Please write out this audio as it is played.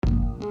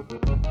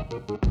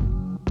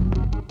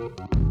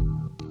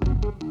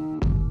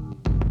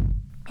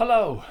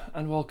Hello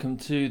and welcome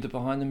to the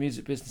Behind the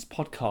Music Business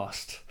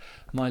podcast,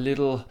 my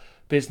little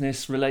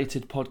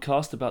business-related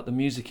podcast about the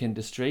music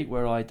industry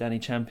where I, Danny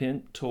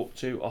Champion, talk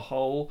to a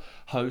whole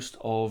host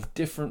of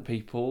different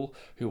people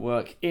who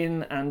work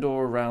in and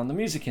or around the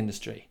music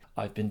industry.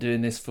 I've been doing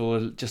this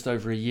for just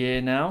over a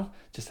year now,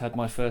 just had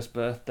my first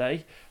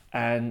birthday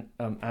and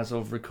as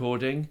of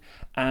recording,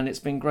 and it's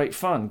been great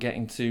fun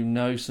getting to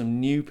know some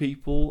new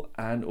people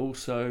and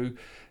also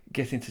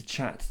getting to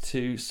chat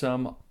to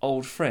some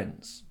old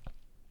friends.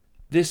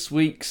 This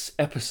week's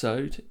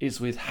episode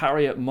is with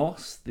Harriet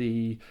Moss,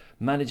 the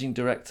Managing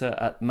Director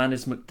at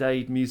Manners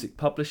McDade Music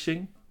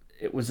Publishing.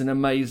 It was an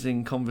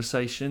amazing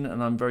conversation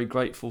and I'm very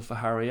grateful for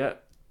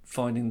Harriet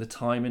finding the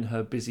time in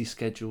her busy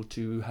schedule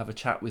to have a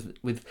chat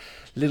with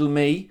little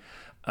me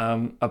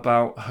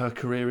about her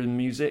career in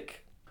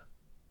music.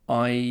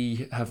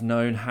 I have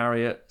known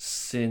Harriet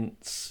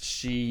since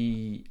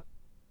she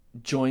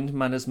joined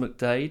Manners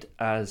McDade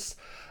as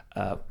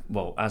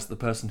the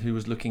person who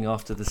was looking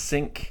after the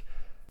sync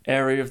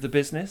area of the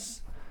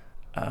business.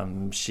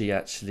 She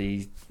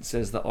actually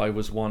says that I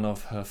was one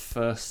of her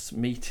first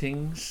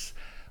meetings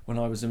when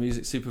I was a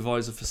music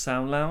supervisor for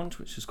Sound Lounge,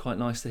 which was quite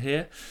nice to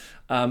hear.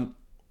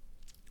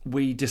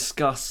 We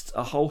discussed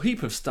a whole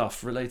heap of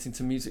stuff relating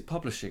to music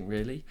publishing,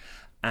 really,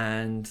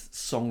 and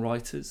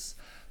songwriters,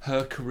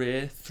 her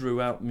career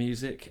throughout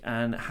music,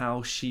 and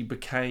how she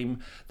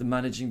became the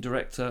managing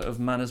director of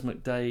Manners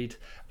McDade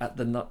at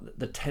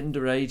the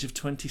tender age of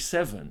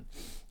 27.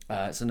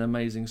 It's an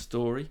amazing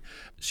story.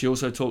 She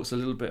also talks a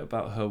little bit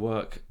about her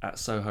work at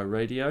Soho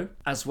Radio,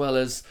 as well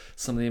as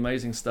some of the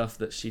amazing stuff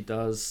that she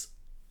does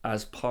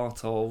as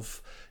part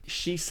of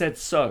She Said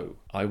So.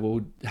 I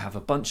will have a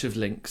bunch of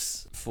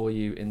links for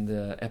you in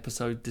the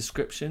episode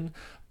description,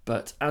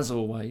 but as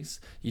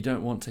always, you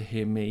don't want to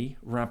hear me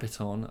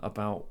rabbit on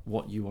about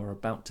what you are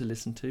about to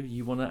listen to.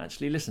 You want to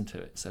actually listen to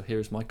it. So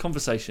here is my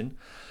conversation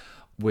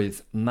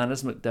with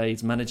Manners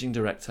McDade's Managing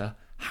Director,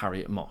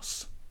 Harriet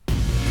Moss.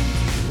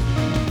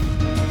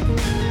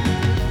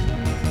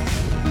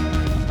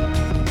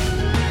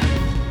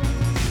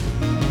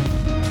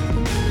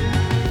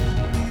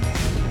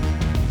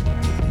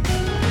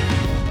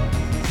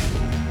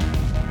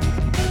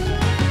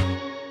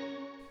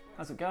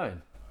 How's it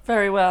going?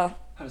 Very well.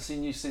 Haven't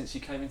seen you since you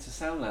came into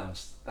Sound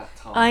Lounge that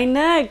time. I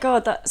know,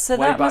 God, that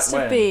must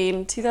have when?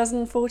 been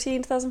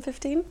 2014,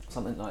 2015?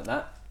 Something like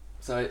that.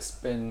 So it's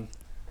been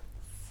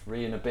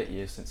 3 and a bit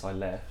years since I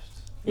left.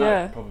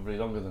 Yeah. No, probably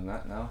longer than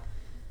that now.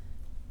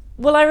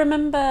 Well, I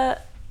remember,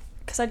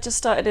 because I just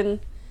started in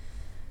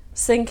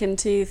Sync in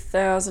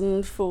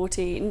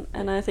 2014,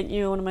 and I think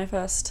you were one of my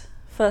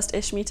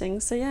first-ish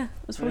meetings, so yeah,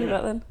 it was probably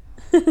about then.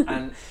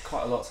 And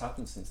quite a lot's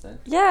happened since then.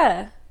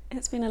 Yeah,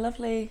 it's been a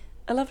lovely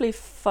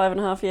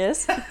 5.5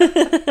 years.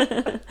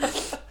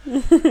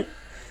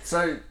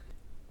 So,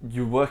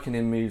 you're working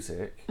in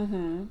music.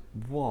 Mm-hmm.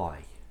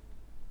 Why?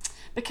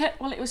 Because,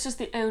 well, it was just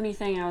the only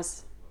thing I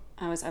was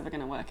ever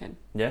going to work in.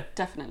 Yeah?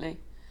 Definitely.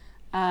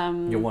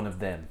 You're one of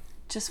them.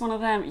 Just one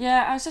of them.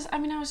 Yeah, I was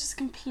just a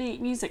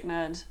complete music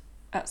nerd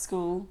at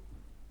school.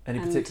 Any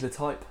particular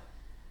type?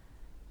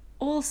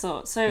 All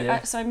sorts. So,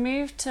 yeah. I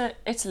moved to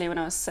Italy when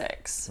I was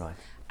 6. Right.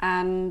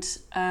 And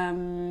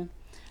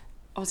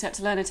obviously had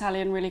to learn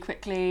Italian really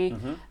quickly,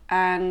 Mm-hmm.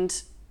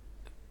 and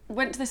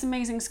went to this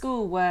amazing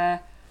school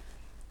where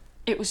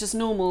it was just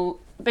normal.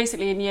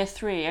 Basically in year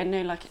 3, I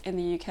know like in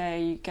the UK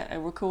you get a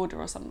recorder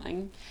or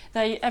something.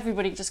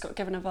 Everybody just got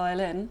given a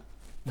violin.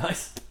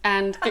 Nice.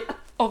 And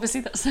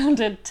obviously that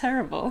sounded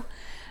terrible.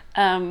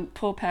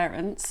 Poor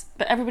parents.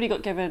 But everybody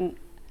got given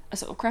a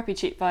sort of crappy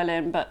cheap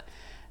violin, but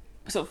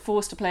sort of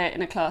forced to play it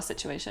in a class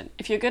situation.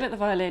 If you're good at the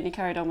violin, you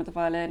carried on with the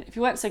violin. If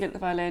you weren't so good at the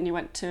violin, you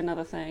went to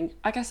another thing.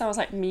 I guess I was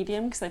like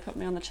medium because they put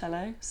me on the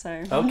cello. So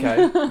Okay,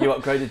 you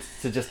upgraded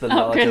to just the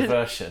larger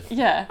version.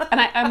 Yeah,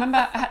 and I remember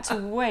I had to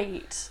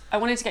wait. I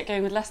wanted to get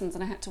going with lessons,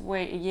 and I had to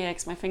wait a year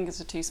because my fingers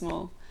were too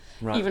small,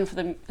 Right. even for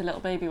the little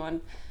baby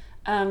one.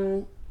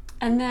 And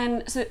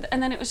then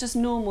it was just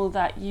normal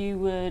that you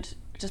would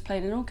just play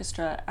in an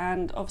orchestra,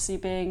 and obviously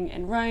being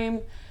in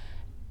Rome,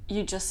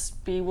 you'd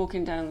just be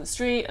walking down the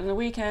street on the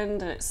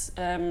weekend, and it's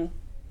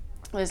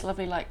there's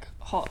lovely like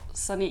hot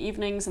sunny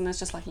evenings, and there's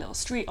just like a little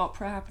street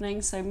opera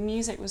happening. So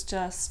music was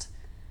just,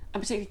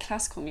 and particularly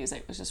classical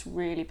music, was just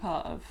really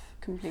part of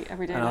complete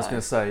everyday life. And I was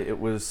going to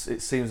say,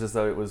 it seems as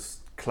though it was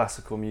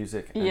classical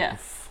music and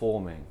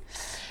performing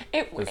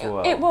as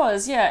well. It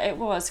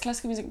was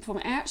classical music and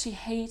performing. I actually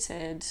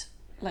hated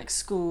like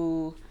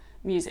school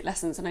music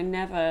lessons, and I've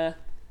never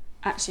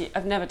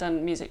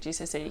done music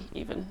GCSE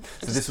even.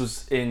 So this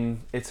was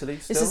in Italy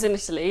still? This is in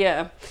Italy,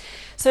 yeah.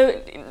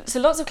 So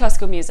lots of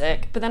classical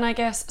music, but then I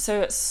guess,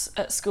 so it's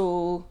at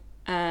school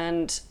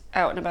and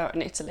out and about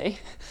in Italy.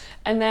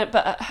 And then,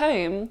 but at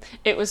home,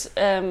 it was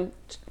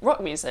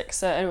rock music,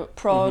 so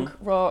prog,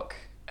 rock,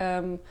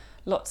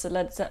 lots of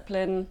Led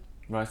Zeppelin.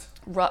 Right.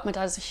 My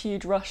dad's a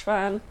huge Rush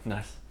fan.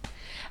 Nice.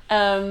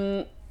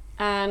 And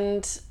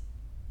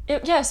so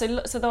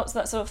that's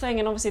that sort of thing,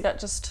 and obviously that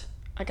just,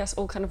 I guess,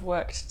 all kind of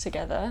worked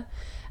together.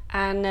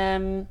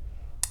 And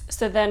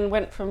so then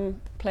went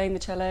from playing the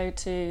cello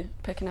to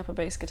picking up a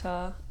bass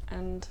guitar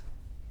and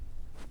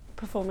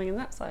performing in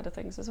that side of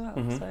things as well.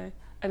 So,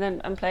 and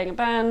then I'm playing in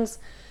bands.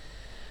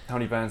 How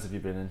many bands have you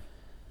been in?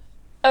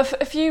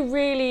 A few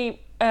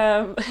really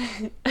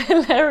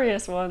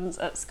hilarious ones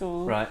at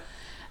school. Right.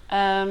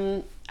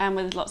 And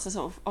with lots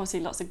of obviously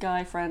lots of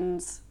guy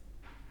friends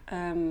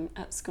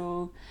at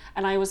school.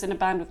 And I was in a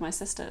band with my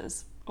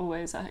sisters,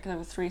 always. There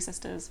were 3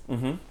 sisters.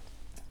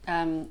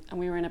 And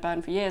we were in a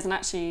band for years. And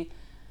actually,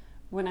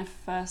 when I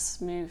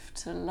first moved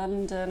to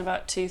London,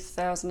 about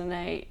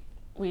 2008,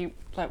 we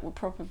were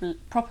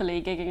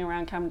properly gigging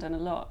around Camden a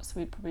lot. So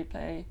we'd probably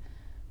play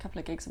a couple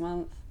of gigs a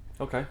month.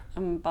 Okay.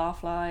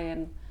 Barfly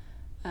and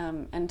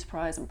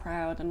Enterprise and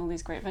Proud and all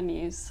these great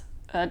venues.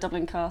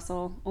 Dublin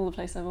Castle, all the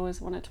places I've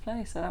always wanted to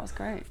play. So that was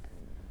great.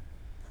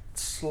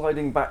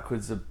 Sliding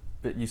backwards a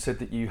bit, you said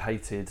that you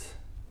hated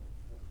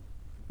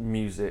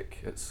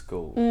music at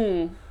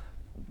school.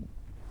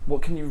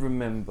 What can you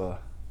remember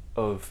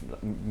of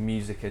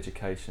music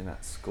education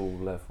at school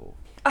level?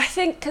 I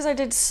think because I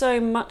did so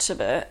much of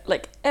it,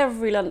 like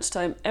every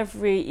lunchtime,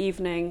 every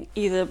evening,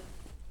 either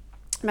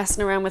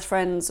messing around with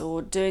friends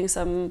or doing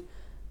some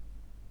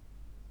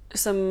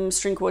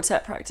string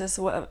quartet practice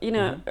or whatever, you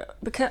know,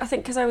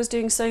 because I was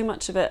doing so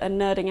much of it and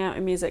nerding out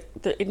in music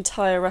the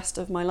entire rest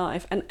of my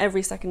life and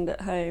every second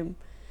at home,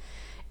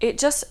 it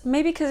just,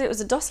 maybe because it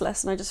was a DOS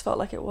lesson, I just felt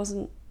like it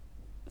wasn't,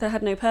 there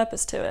had no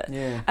purpose to it.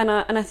 Yeah. And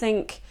I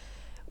think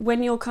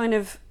when you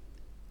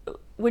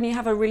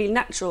have a really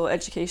natural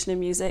education in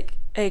music,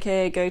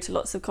 aka go to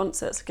lots of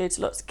concerts, go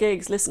to lots of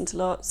gigs, listen to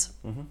lots,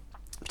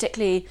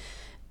 particularly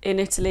in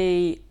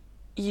Italy,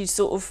 you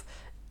sort of,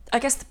 I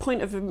guess the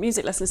point of a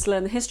music lesson is to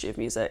learn the history of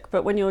music,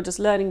 but when you're just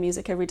learning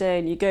music every day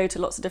and you go to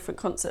lots of different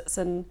concerts,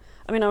 and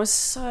I mean I was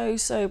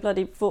so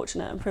bloody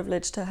fortunate and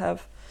privileged to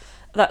have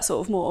that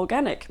sort of more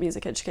organic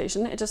music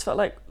education. It just felt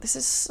like this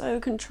is so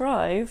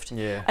contrived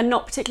and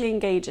not particularly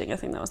engaging. I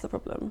think that was the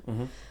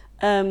problem.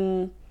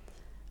 And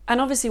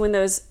obviously when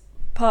there was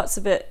parts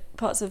of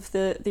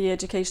the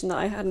education that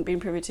I hadn't been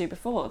privy to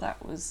before,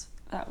 that was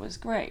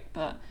great,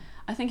 but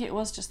I think it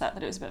was just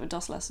that it was a bit of a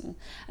DOS lesson.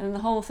 And then the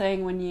whole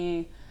thing when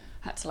you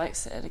had to like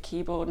sit at a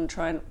keyboard and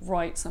try and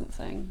write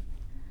something.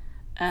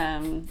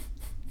 When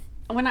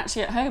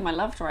actually at home I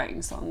loved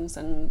writing songs.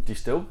 And do you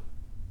still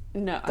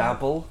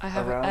dabble I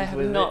have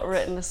with not it?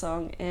 written a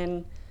song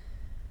in.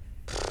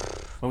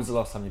 When was the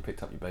last time you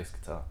picked up your bass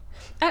guitar?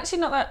 Actually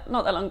not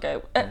that long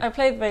ago. I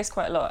played the bass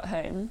quite a lot at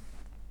home.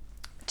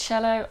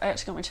 Cello, I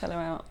actually got my cello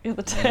out the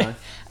other day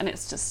and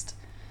it's just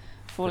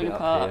falling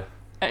apart.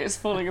 It's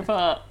falling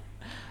apart.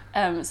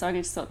 So I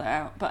need to sort that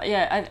out. But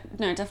yeah, I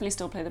definitely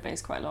still play the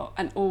bass quite a lot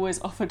and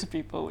always offer to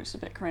people, which is a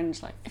bit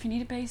cringe, like, if you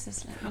need a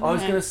bassist, let me know. I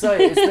was going to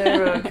say, is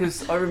there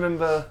because I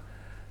remember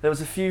there was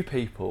a few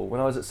people,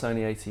 when I was at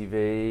Sony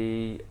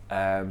ATV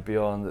and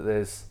beyond, that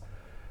there's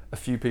a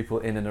few people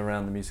in and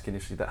around the music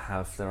industry that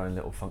have their own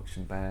little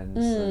function bands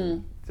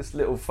and just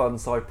little fun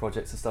side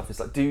projects and stuff.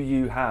 It's like, do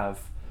you have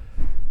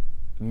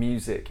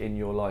music in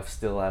your life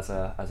still as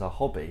a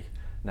hobby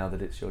now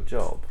that it's your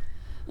job?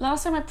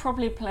 Last time I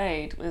probably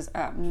played was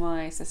at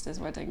my sister's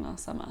wedding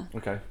last summer.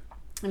 Okay.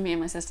 And me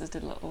and my sisters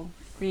did a little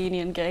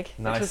reunion gig,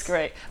 Nice. which was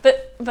great.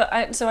 But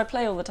I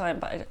play all the time,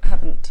 but I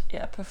haven't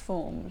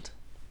performed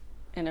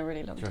in a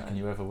really long time. Do you reckon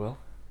you ever will?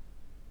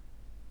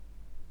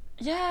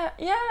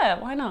 Yeah,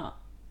 why not?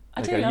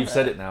 I do love you've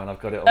said it now and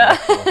I've got it on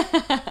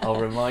record. I'll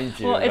remind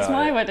you. Well, it's about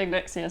my it. wedding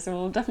next year, so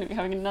we'll definitely be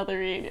having another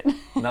reunion.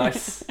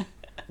 Nice.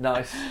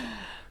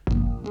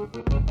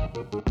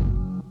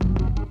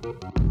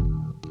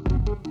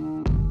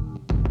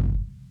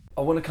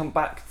 I want to come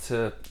back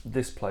to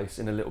this place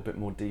in a little bit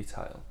more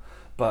detail,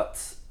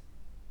 but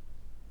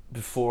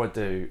before I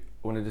do,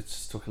 I wanted to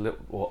just talk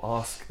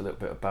ask a little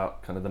bit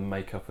about kind of the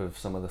makeup of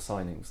some of the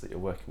signings that you're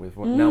working with.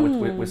 Now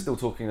we're still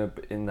talking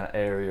in that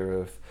area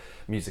of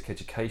music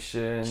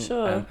education.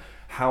 Sure.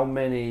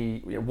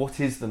 What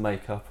is the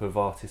makeup of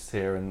artists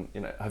here, and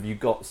have you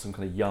got some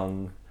kind of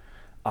young,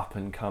 up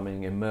and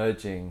coming,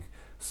 emerging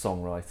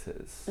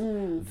songwriters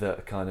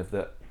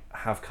that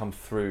have come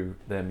through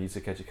their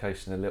music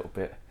education a little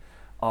bit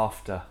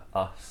after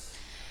us?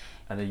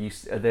 And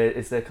is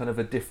there kind of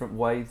a different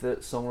way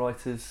that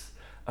songwriters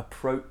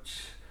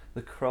approach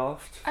the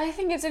craft? I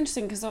think it's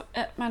interesting because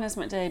at Manners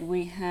MacDade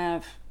we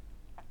have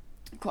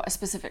quite a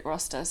specific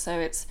roster, so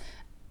it's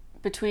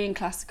between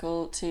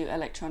classical to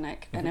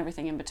electronic and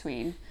everything in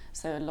between.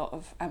 So a lot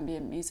of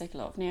ambient music, a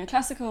lot of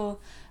neoclassical,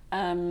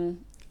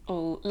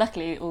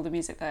 luckily all the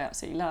music that I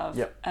absolutely love,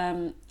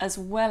 as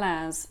well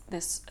as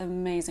this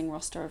amazing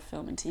roster of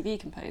film and TV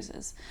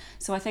composers.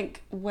 So I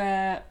think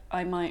where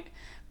I might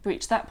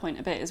breach that point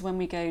a bit is when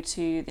we go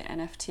to the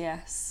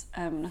NFTS,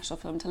 National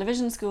Film and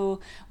Television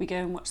School. We go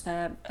and watch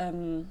their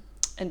end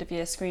of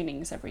year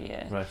screenings every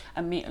year,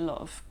 and meet a lot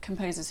of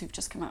composers who've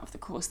just come out of the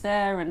course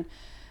there, and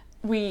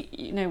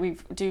we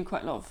do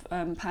quite a lot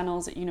of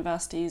panels at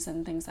universities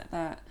and things like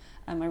that.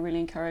 I really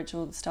encourage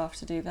all the staff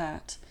to do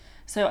that.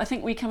 So I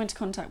think we come into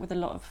contact with a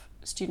lot of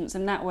students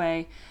in that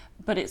way,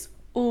 but it's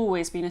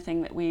always been a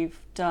thing that we've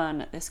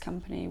done at this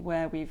company,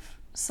 where we've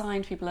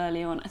signed people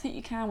early on. I think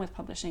you can with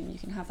publishing, you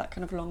can have that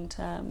kind of long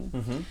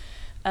term.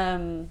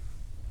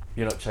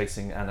 You're not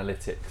chasing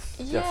analytics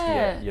just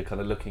Yeah. yet. You're kind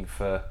of looking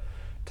for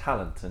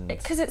talent and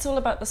Because it's all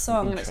about the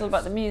song and it's all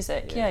about the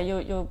music. Yeah.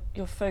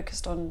 You're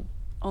focused on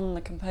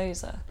the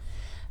composer,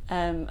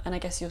 and I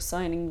guess you're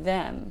signing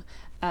them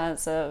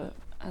as a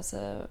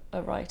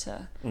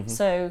writer.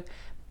 So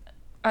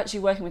actually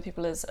working with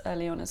people as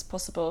early on as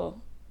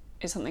possible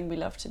is something we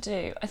love to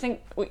do. I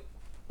think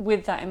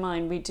with that in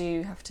mind, we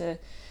do have to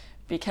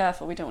be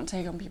careful. We don't want to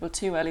take on people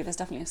too early. There's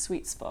definitely a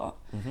sweet spot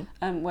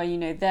where, you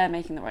know, they're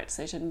making the right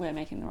decision, we're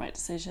making the right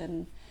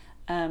decision.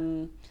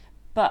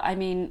 But I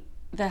mean,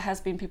 there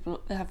have been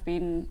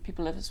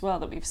people as well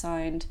that we've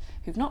signed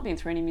who've not been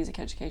through any music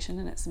education,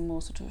 and it's a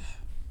more sort of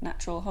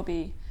natural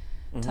hobby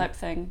type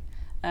thing.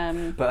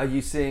 But are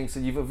you seeing,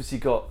 so you've obviously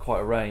got quite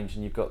a range,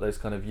 and you've got those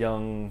kind of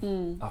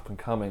young up and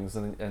comings,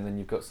 and then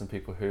you've got some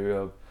people who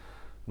are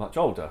much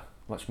older,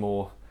 much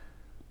more,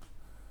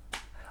 I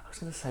was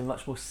going to say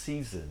much more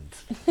seasoned.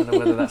 I don't know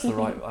whether that's the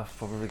right, I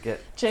probably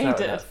get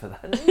shouted at for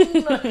that.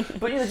 No,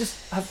 but, you know,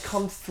 just have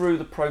come through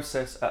the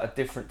process at a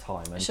different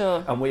time, and,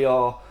 Sure. and we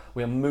are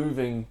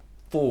moving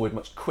forward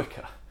much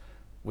quicker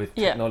with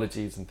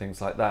technologies and things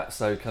like that.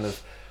 So kind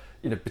of,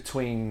 you know,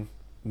 between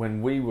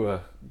when we were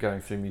going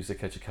through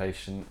music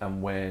education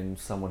and when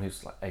someone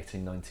who's like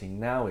 18, 19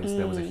 now is,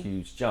 there was a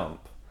huge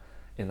jump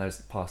in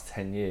those past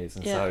 10 years.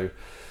 And so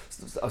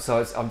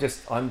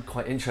I'm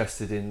quite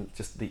interested in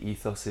just the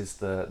ethos, is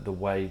the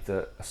way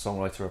that a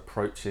songwriter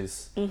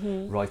approaches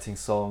writing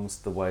songs,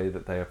 the way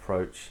that they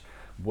approach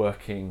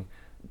working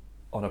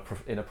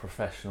in a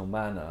professional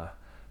manner,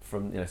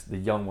 from, you know, the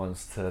young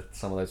ones to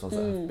some of those ones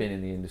that have been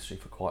in the industry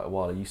for quite a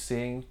while. Are you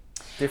seeing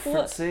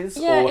differences,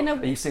 or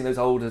are you seeing those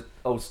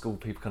old school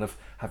people kind of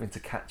having to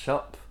catch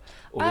up?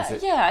 Or is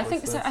it I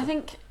think so. I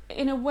think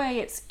in a way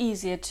it's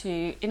easier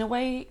to. In a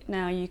way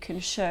now you can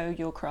show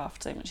your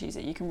craft so much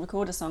easier. You can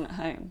record a song at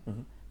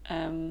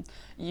home.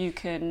 You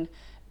can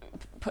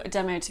put a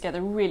demo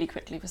together really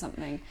quickly for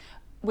something,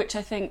 which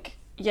I think,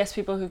 yes,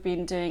 people who've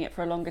been doing it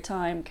for a longer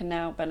time can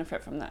now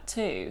benefit from that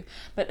too.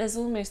 But there's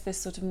almost this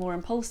sort of more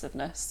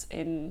impulsiveness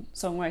in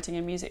songwriting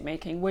and music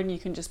making when you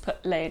can just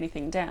lay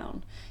anything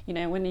down. You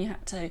know, when you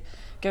had to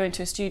go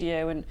into a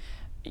studio and,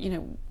 you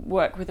know,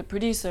 work with a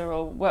producer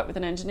or work with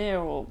an engineer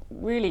or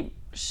really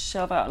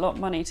shove out a lot of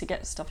money to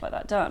get stuff like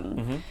that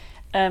done,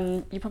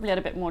 you probably had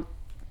a bit more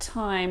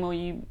time, or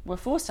you were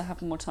forced to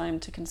have more time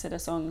to consider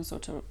songs or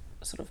to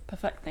sort of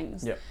perfect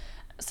things. Yep.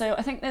 So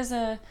I think there's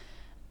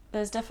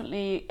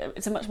definitely,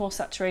 it's a much more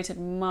saturated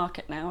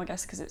market now, I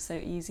guess, because it's so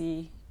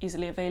easily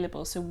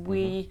available. So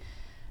we've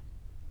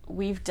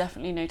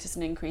definitely noticed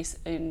an increase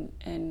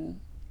in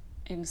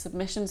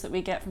submissions that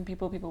we get from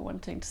people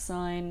wanting to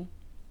sign,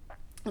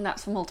 and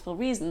that's for multiple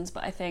reasons.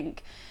 But I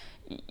think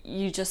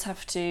you just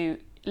have to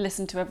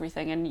listen to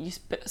everything, and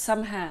but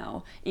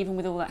somehow, even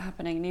with all that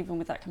happening, and even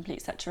with that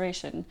complete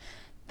saturation,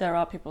 there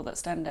are people that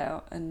stand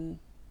out, and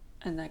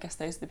I guess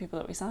those are the people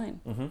that we sign.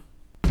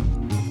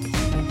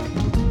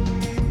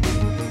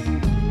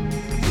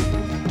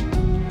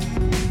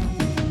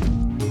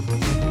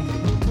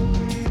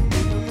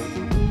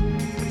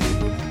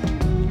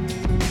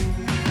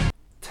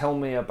 Tell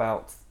me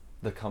about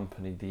the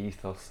company, the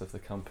ethos of the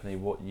company,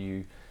 what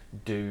you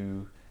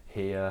do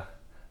here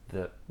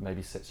that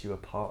maybe sets you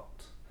apart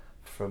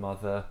from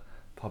other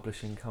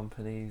publishing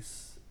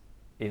companies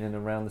in and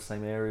around the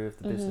same area of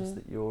the business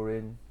that you're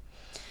in.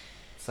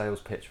 Sales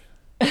pitch.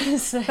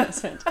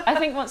 Sales pitch. I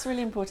think what's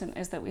really important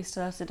is that we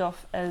started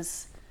off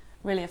as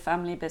really a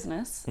family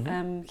business.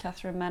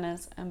 Catherine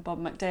Manners and Bob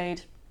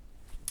McDade,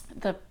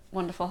 the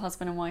wonderful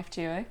husband and wife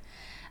duo.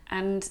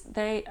 And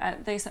they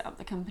set up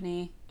the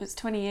company. It's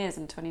 20 years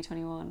in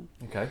 2021.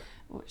 Okay.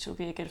 Which will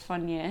be a good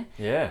fun year.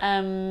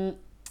 Yeah.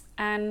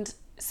 And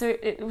so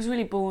it was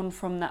really born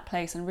from that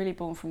place, and really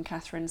born from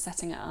Catherine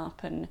setting it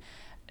up and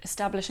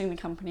establishing the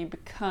company,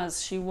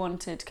 because she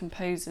wanted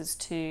composers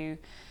to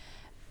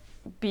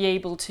be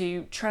able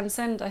to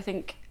transcend, I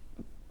think,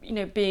 you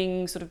know,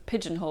 being sort of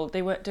pigeonholed.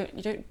 You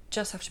don't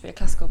just have to be a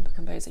classical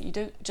composer. You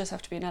don't just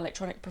have to be an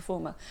electronic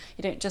performer.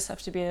 You don't just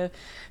have to be a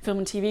film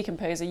and TV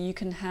composer. You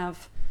can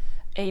have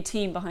a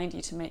team behind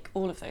you to make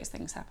all of those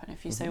things happen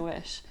if you so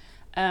wish.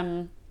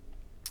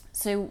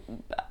 So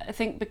I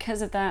think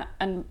because of that,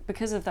 and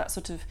because of that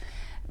sort of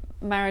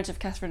marriage of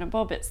Catherine and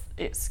Bob,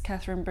 it's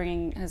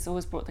Catherine has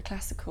always brought the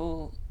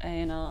classical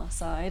A&R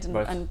side,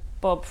 and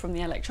Bob from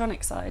the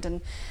electronic side,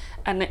 and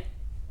it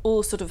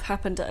all sort of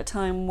happened at a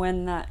time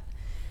when that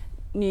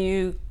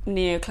new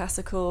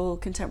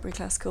neoclassical, contemporary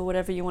classical,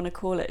 whatever you want to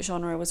call it,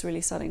 genre was really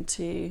starting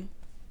to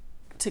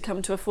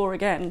come to a fore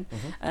again.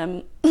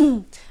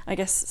 I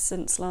guess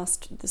since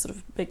the sort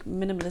of big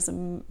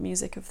minimalism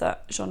music of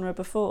that genre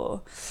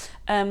before.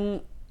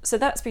 So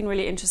that's been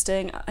really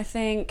interesting. I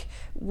think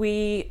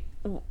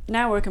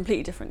now we're a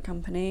completely different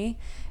company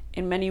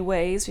in many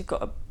ways. We've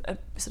got a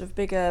sort of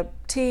bigger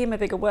team, a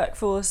bigger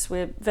workforce.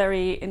 We're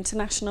very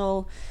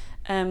international.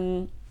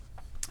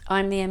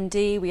 I'm the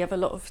MD. We have a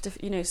lot of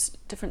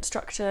different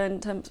structure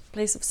in terms of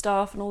place of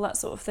staff and all that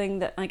sort of thing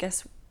that I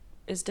guess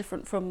is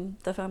different from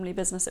the family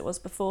business it was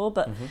before.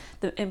 But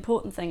the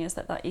important thing is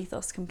that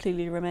ethos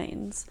completely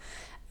remains,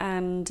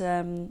 and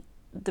the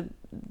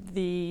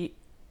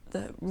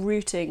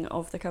rooting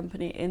of the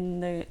company in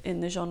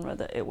the genre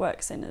that it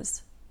works in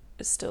is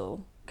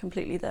still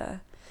completely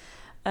there.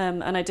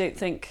 And I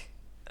think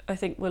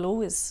we'll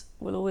always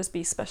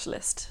be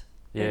specialist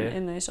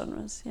in those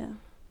genres. Yeah.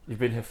 You've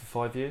been here for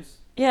 5 years?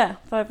 Yeah,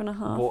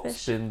 5.5.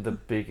 What's been the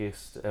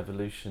biggest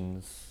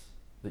evolutions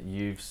that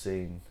you've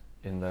seen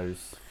in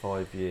those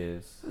 5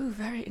 years? Ooh,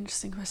 very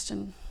interesting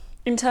question.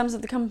 In terms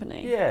of the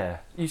company? Yeah.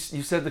 You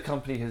said the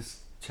company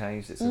has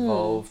changed, it's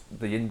evolved,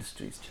 the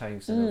industry's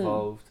changed and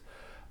evolved.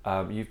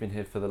 You've been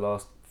here for the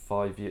last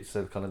 5 years,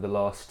 so kind of the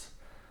last...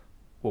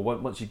 Well,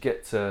 once you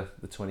get to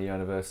the 20-year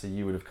anniversary,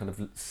 you would have kind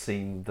of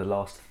seen the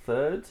last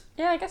third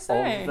I guess so.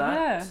 of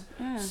that.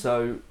 Yeah.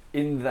 So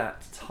in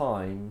that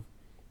time,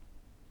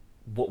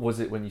 what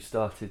was it when you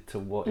started to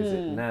what is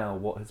it now?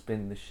 What has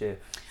been the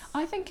shift?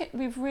 I think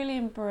we've really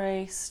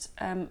embraced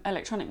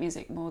electronic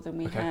music more than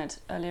we had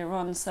earlier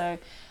on. So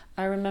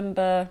I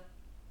remember,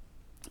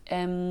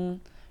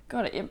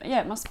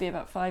 it must be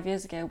about 5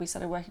 years ago, we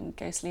started working with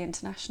Ghostly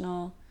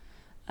International.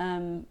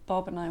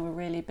 Bob and I were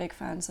really big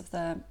fans of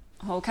their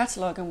whole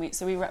catalogue, and we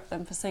repped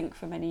them for Sync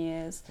for many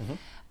years,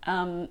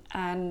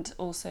 and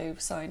also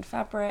signed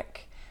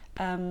Fabric,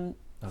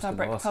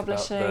 Fabric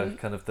Publishing. About the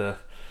kind of the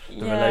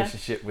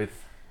relationship with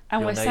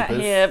and your we're neighbours. sat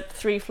here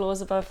 3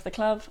 floors above the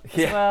club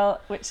as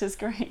well, which is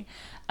great.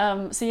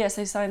 So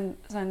signed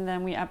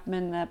them. We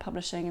admin their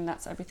publishing, and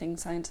that's everything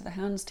signed to the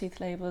Houndstooth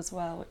label as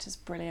well, which is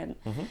brilliant.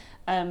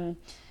 And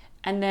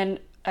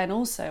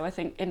also I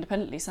think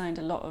independently signed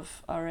a lot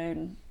of our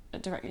own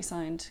directly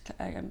signed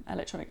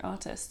electronic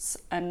artists,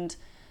 and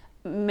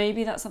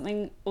maybe that's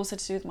something also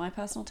to do with my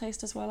personal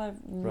taste as well.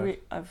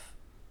 I've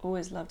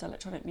always loved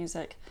electronic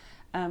music,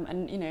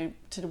 and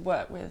to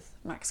work with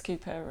Max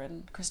Cooper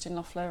and Christian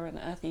Loeffler and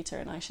Earth Eater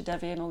and Aisha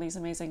Devi and all these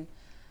amazing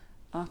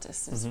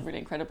artists is really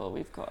incredible.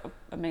 We've got an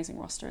amazing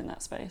roster in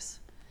that space.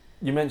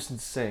 You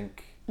mentioned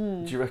Sync.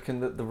 Do you reckon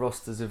that the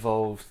roster's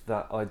evolved,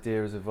 that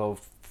idea has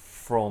evolved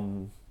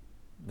from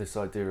this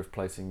idea of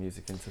placing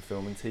music into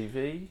film and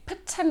TV?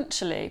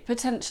 Potentially.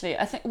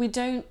 I think we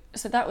don't...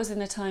 So that was in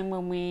a time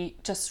when we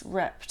just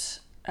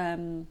repped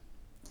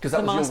because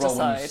that was your role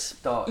when you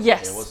started here,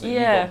 wasn't it?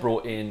 Yeah. You got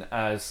brought in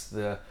as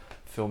the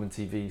film and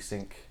TV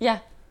Sync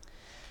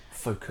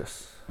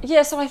focus.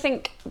 Yeah, so I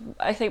think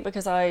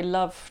because I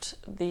loved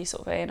the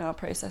sort of A&R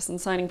process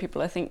and signing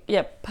people, I think,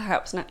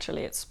 perhaps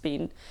naturally it's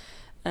been...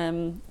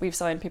 we've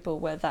signed people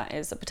where that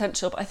is a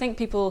potential, but I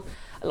think a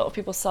lot of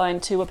people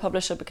sign to a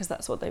publisher because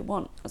that's what they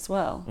want as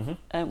well.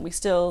 We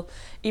still,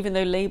 even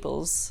though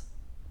labels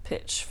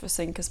pitch for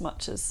Sync as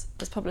much as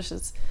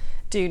publishers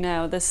do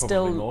now, there's Probably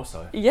still more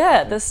so.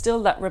 There's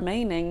still that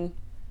remaining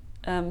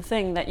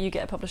thing that you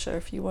get a publisher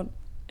if you want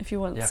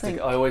Sync.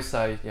 I always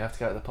say you have to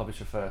go to the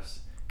publisher first.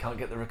 Can't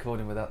get the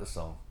recording without the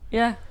song.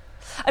 Yeah,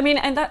 I mean,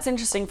 and that's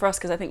interesting for us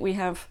because I think we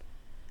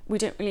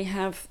don't really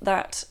have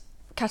that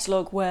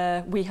catalogue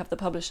where we have the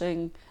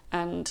publishing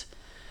and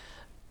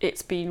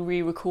it's been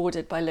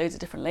re-recorded by loads of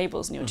different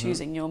labels and you're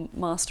choosing your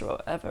master or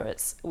whatever.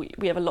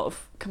 We have a lot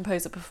of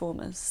composer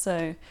performers,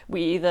 so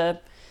we either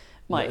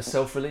might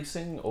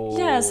self-releasing or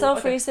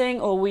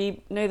or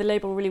we know the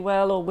label really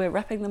well, or we're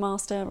repping the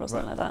master or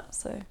something like that.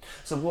 So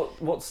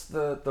what's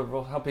the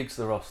how big's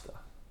the roster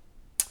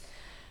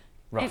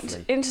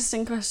roughly?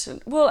 Interesting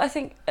question. Well, I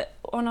think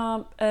on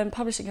our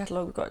publishing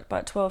catalogue we've got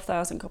about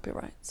 12,000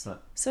 copyrights,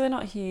 so we're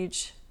not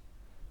huge.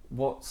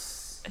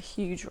 What's a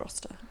huge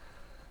roster?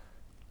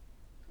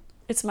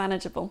 It's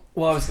manageable.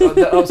 Well,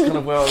 that was kind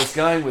of where I was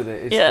going with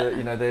it. It's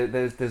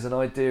that, there's an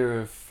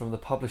idea of, from the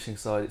publishing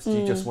side, do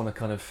you just want to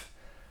kind of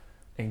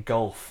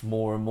engulf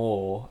more and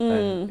more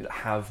and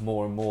have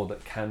more and more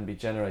that can be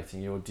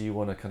generating you, or do you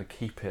want to kind of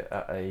keep it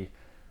at a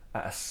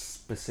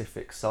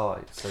specific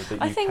size so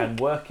that you can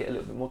work it a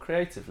little bit more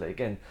creatively?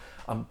 Again,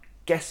 I'm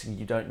guessing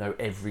you don't know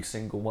every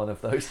single one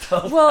of those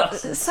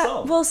 12,000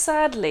 songs. Well,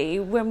 sadly,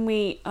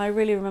 I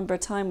really remember a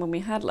time when we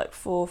had like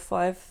 4,000 or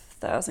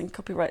 5,000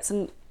 copyrights,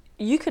 and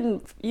you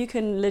can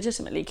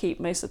legitimately keep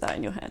most of that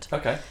in your head.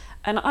 Okay.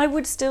 And I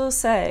would still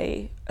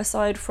say,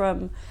 aside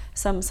from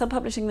some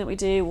sub-publishing that we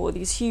do, or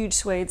these huge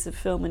swathes of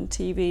film and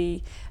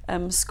TV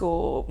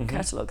score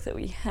catalogue that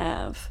we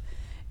have,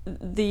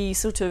 the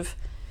sort of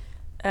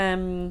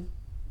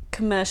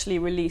commercially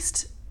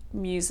released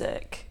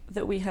music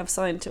that we have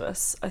signed to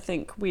us, I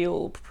think we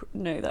all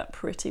know that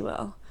pretty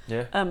well.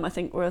 Yeah. I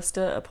think we're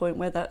still at a point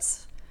where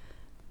that's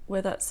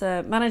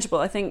manageable.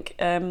 I think,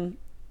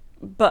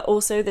 but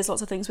also there's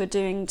lots of things we're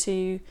doing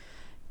to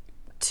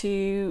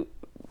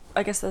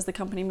I guess as the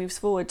company moves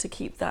forward, to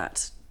keep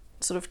that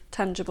sort of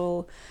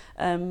tangible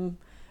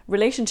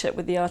relationship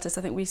with the artist.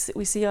 I think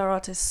we see our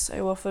artists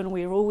so often.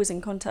 We're always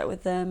in contact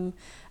with them.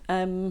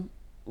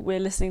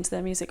 We're listening to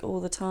their music all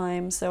the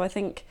time. So I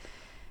think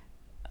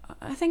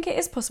it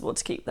is possible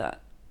to keep that.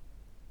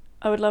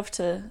 I would love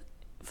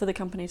for the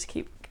company to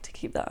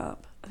keep that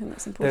up. I think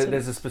that's important.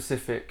 There's a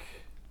specific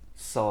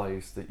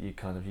size that you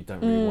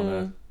don't really want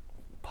to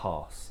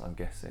pass, I'm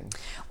guessing.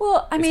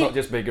 Well, I mean, it's not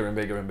just bigger and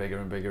bigger and bigger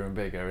and bigger and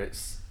bigger.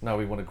 It's no,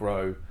 we want to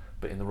grow,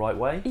 but in the right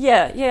way.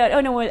 Yeah.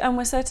 Oh no, and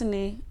we're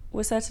certainly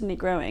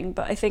growing.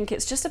 But I think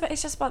it's just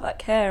about that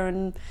care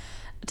and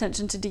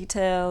attention to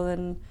detail,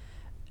 and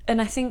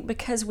I think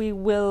because we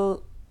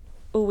will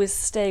always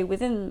stay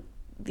within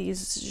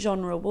these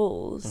genre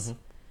walls,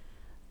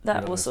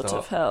 that will sort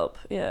of help.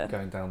 Yeah.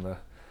 Going down the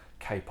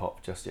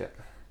K-pop just yet?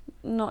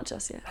 Not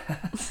just yet.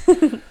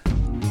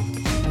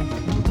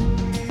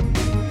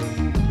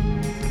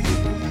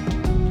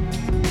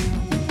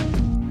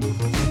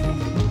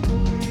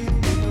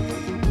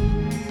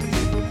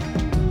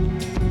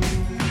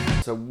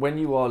 So when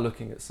you are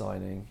looking at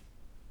signing,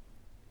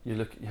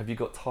 have you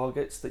got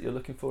targets that you're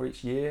looking for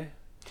each year?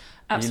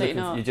 Absolutely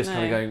not. You're just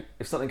kind of going,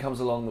 if something comes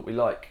along that we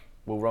like,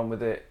 we'll run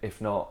with it.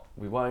 If not,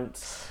 we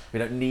won't. We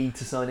don't need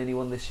to sign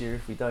anyone this year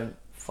if we don't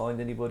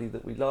find anybody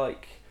that we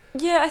like.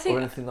 Yeah, I think...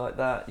 Or anything like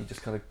that. You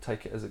just kind of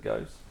take it as it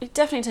goes. You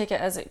definitely take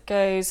it as it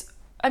goes.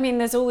 I mean,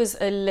 there's always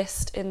a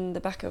list in the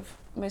back of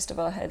most of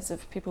our heads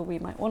of people we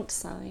might want to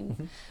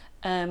sign.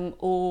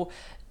 Or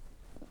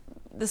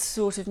the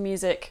sort of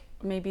music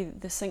maybe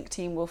the sync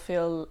team will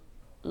feel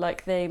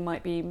like they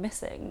might be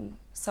missing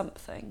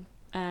something,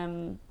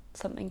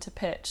 something to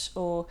pitch,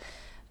 but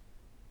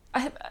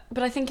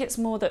I think it's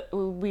more that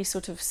we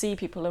sort of see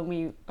people and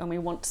we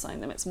want to sign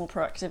them. It's more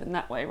proactive in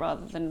that way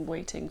rather than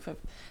waiting for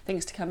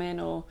things to come in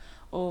or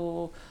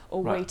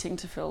right. Waiting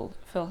to fill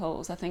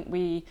holes. I think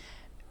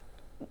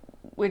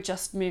we're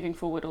just moving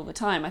forward all the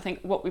time. I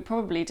think what we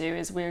probably do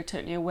is we're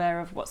totally aware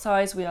of what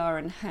size we are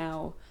and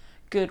how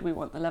good we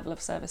want the level of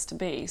service to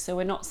be. So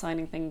we're not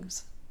signing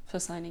things for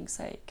signing's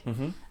sake,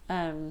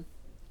 and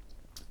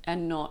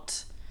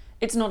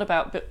it's not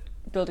about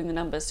building the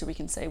numbers so we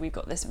can say we've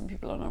got this many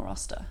people on our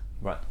roster.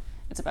 Right.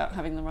 It's about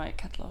having the right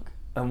catalogue.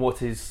 And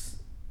what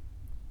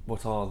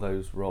are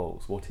those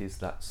roles? What is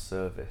that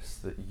service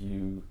that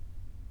you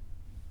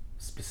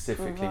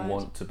specifically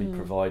want to be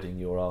providing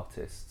your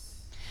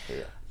artists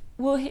here?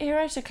 Well, here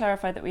I should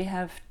clarify that we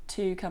have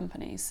two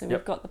companies. So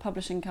we've got the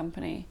publishing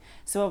company.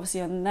 So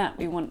obviously on that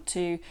we want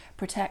to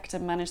protect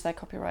and manage their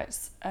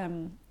copyrights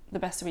the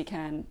best we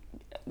can.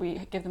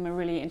 We give them a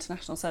really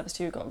international service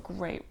too. We've got a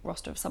great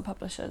roster of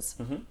sub-publishers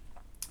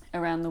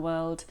around the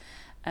world.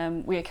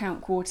 We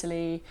account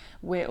quarterly.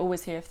 We're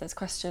always here if there's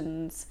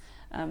questions.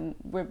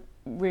 We're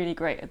really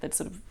great at the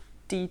sort of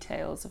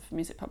details of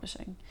music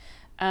publishing.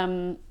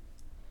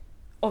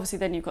 Obviously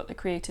then you've got the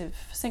creative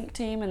sync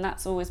team, and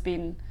that's always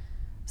been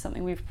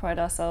something we've prided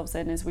ourselves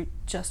in, is we're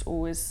just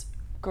always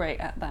great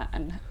at that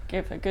and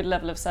give a good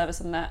level of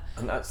service on that.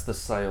 And that's the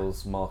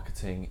sales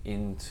marketing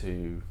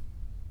into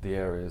the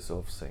areas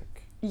of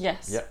sync.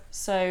 Yes. Yep.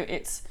 So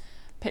it's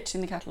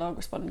pitching the catalogue,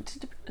 responding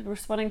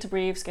to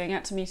briefs, going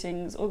out to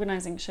meetings,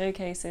 organising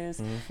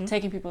showcases,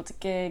 taking people to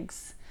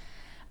gigs.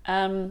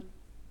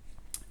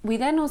 We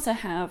then also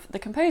have the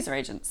Composer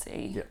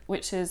Agency,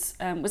 which is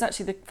was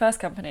actually the first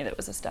company that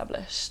was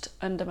established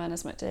under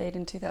Manners MacDade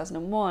in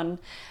 2001,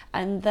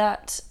 and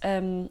that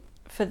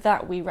for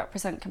that we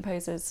represent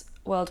composers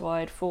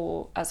worldwide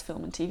as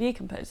film and TV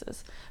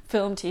composers,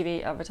 film,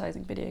 TV,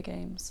 advertising, video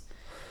games,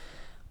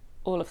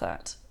 all of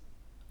that.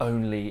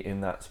 Only in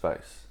that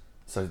space.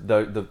 So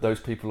those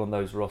people on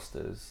those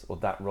rosters, or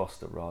that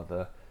roster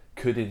rather,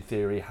 could in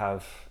theory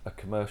have a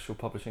commercial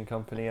publishing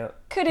company deal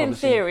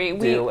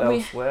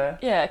elsewhere.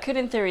 Could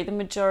in theory. The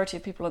majority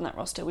of people on that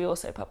roster we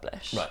also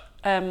publish.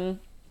 Right.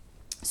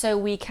 So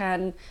we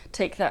can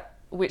take that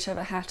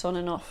whichever hat on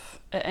and off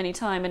at any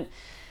time,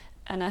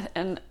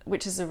 and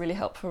which is a really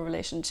helpful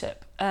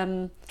relationship.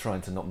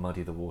 Trying to not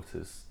muddy the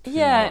waters.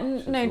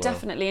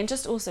 Definitely, and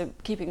just also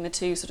keeping the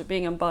two sort of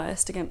being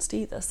unbiased against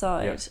either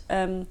side.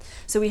 Yeah.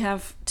 So we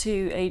have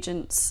two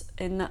agents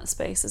in that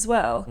space as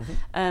well.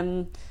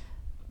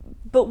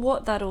 But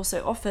what that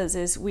also offers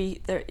is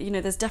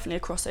there's definitely a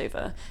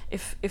crossover.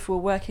 If we're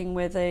working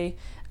with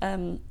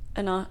an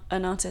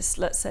artist,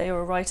 let's say,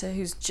 or a writer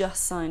who's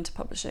just signed to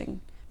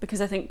publishing,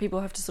 because I think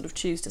people have to sort of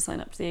choose to sign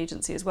up to the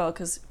agency as well,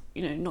 because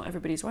not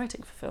everybody's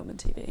writing for film and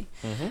TV.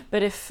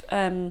 But if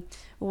we're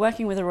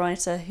working with a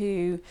writer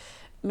who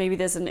maybe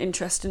there's an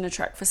interest in a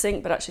track for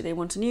sync, but actually they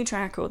want a new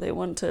track or they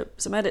want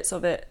some edits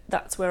of it,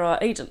 that's where our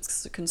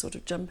agents can sort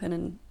of jump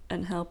in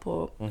and help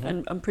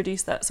and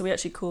produce that. So we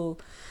actually call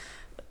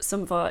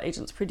some of our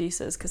agents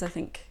producers, because I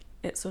think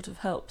it sort of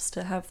helps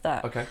to have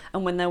that. Okay.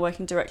 And when they're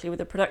working directly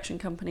with a production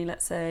company,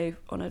 let's say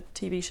on a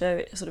TV show,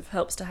 it sort of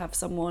helps to have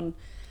someone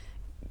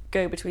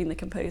go between the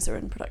composer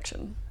and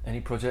production. Any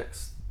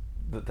projects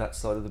that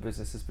side of the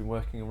business has been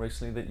working on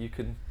recently that you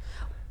can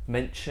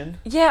mention?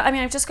 Yeah, I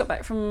mean, I've just got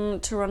back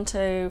from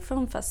Toronto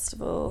Film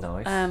Festival.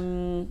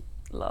 Nice.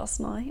 Last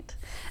night,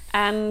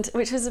 and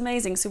which was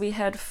amazing. So we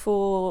had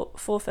four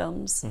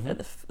films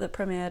that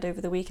premiered over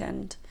the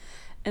weekend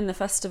in the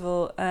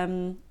festival,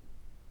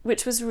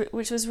 which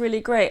was really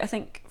great. I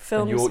think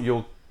films. And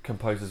you're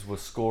composers were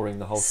scoring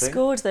the whole thing?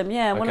 Scored them,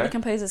 yeah. One of Okay. the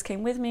composers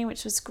came with me,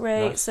 which was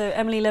great. Nice. So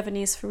Emily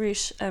Lebanese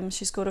Farouche,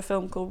 she scored a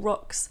film called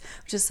Rocks,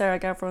 which is Sarah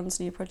Gavron's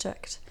new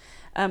project.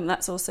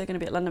 That's also going to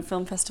be at London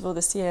Film Festival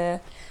this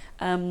year.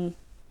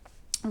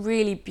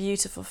 Really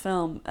beautiful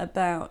film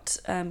about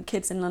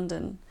kids in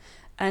London,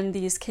 and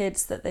these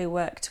kids that they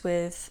worked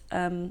with,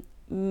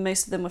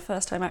 most of them were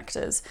first-time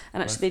actors,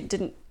 and actually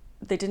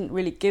they didn't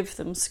really give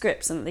them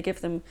scripts, and they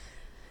give them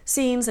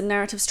scenes and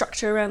narrative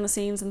structure around the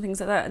scenes and things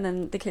like that, and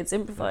then the kids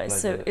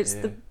improvise. So it's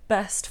the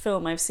best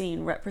film I've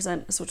seen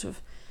represent a sort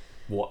of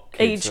what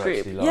kids age are group.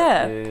 actually like.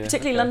 Yeah, Yeah,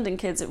 particularly okay. London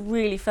kids. It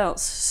really felt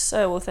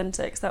so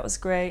authentic. So that was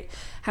great.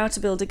 How to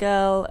Build a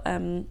Girl,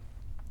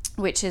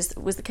 which was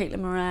the Caitlin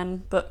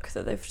Moran book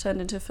that they've turned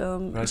into a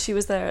film. Right. She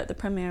was there at the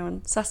premiere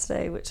on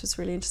Saturday, which was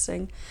really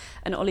interesting.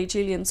 And Ollie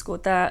Julian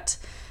scored that.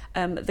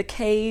 The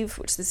Cave,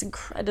 which is this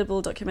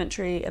incredible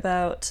documentary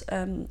about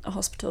a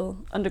hospital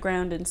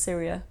underground in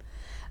Syria,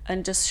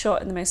 and just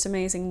shot in the most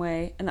amazing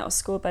way. And that was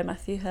scored by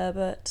Matthew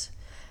Herbert.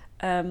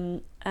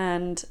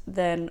 And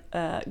then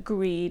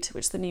Greed,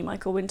 which is the new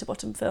Michael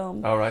Winterbottom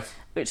film, All right.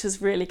 which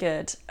was really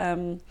good.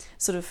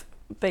 Sort of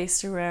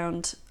based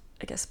around,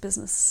 I guess,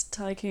 business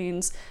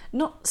tycoons.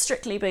 Not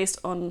strictly based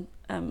on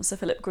Sir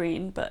Philip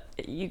Green, but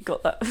you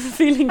got that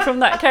feeling from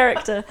that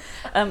character,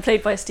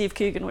 played by Steve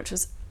Coogan, which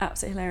was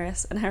absolutely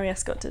hilarious. And Harry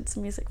Escott did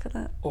some music for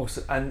that.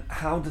 Awesome. And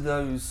how do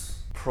those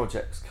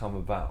projects come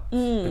about?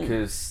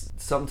 Because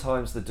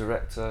sometimes the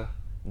director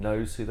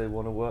knows who they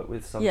want to work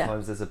with.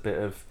 Sometimes there's a bit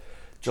of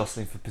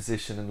jostling for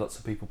position and lots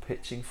of people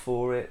pitching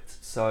for it.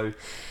 So,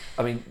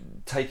 I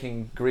mean,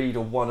 taking Greed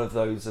or one of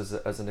those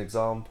as an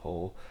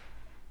example,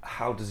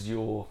 how does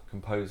your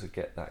composer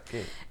get that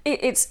gig?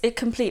 It's a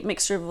complete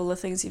mixture of all the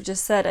things you've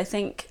just said. I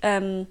think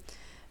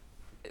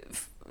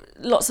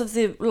lots of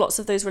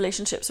those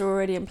relationships are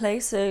already in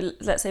place. So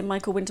let's say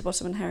Michael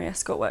Winterbottom and Harry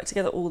Escott work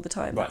together all the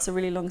time. Right. That's a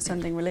really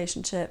long-standing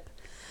relationship.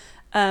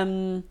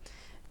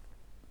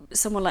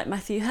 Someone like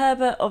Matthew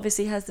Herbert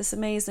obviously has this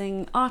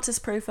amazing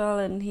artist profile,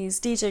 and he's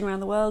DJing around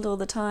the world all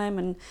the time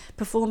and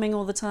performing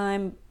all the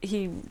time.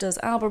 He does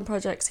album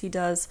projects, he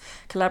does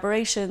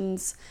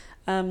collaborations,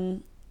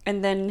 and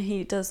then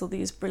he does all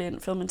these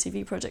brilliant film and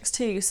TV projects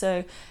too.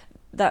 So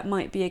that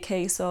might be a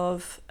case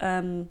of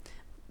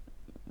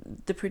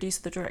the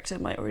producer, the director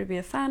might already be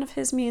a fan of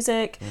his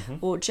music,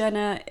 or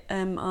Jenna,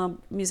 our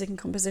music and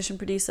composition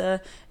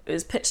producer,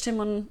 has pitched him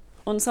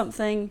on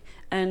something,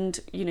 and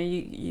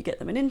you get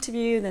them an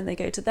interview, then they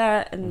go to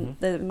that, and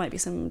there might be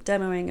some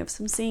demoing of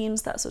some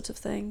scenes, that sort of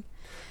thing.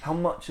 How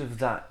much of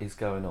that is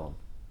going on?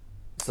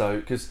 So,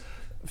 because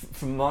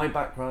from my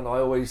background, I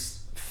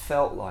always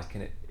felt like,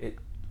 and it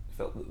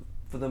felt that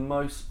for the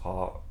most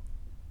part,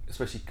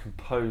 especially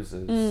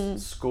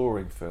composers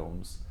scoring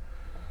films,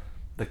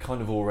 they're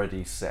kind of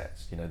already set.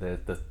 They're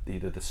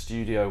either the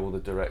studio or the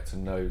director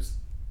knows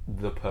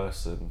the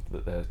person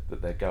that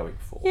they're going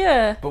for.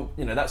 Yeah. But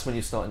that's when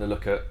you're starting to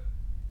look at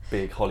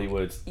big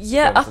Hollywood.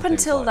 Yeah, films up and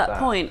things until like that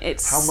point,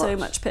 it's so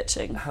much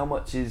pitching. How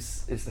much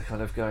is the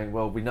kind of going,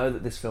 well, we know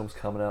that this film's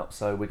coming out,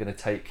 so we're going to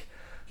take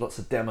lots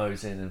of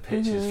demos in and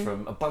pitches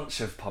from a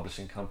bunch of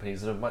publishing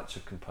companies and a bunch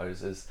of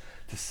composers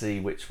to see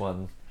which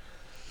one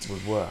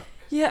would work.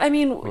 Yeah, I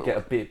mean, We get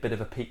a bit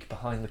of a peek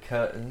behind the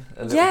curtain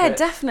a little yeah, bit.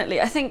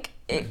 definitely. I think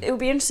it would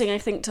be interesting, I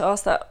think, to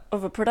ask that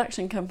of a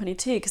production company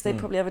too, because they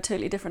probably have a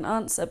totally different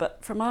answer.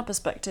 But from our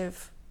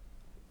perspective,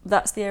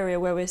 that's the area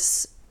where we're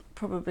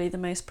probably the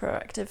most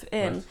proactive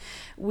in. Right.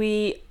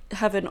 We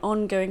have an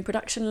ongoing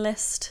production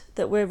list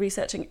that we're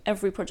researching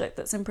every project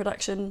that's in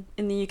production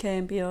in the UK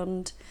and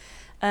beyond.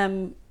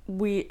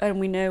 We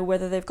know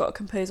whether they've got a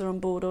composer on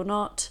board or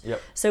not.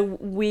 Yep. So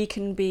we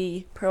can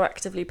be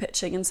proactively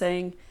pitching and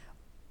saying,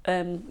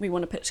 we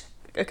want to pitch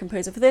a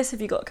composer for this.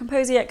 Have you got a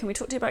composer yet? Can we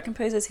talk to you about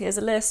composers? Here's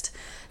a list.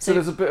 So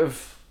there's a bit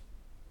of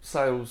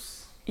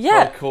sales,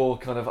 hardcore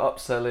kind of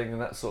upselling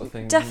and that sort of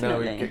thing.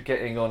 Definitely.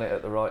 Getting on it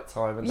at the right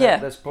time. And Yeah.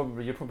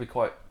 you're probably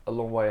quite a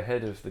long way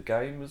ahead of the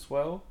game as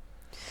well.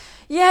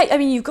 Yeah, I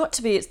mean, you've got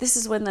to be. This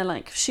is when they're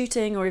like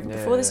shooting, or even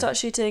before they Yeah. start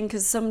shooting,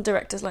 because some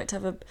directors like to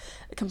have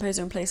a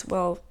composer in place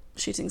while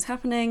shooting's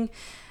happening.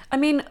 I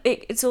mean,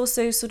 it's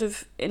also sort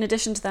of, in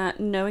addition to that,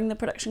 knowing the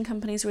production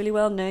companies really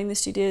well, knowing the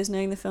studios,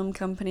 knowing the film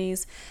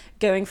companies,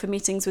 going for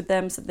meetings with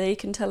them so they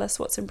can tell us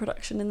what's in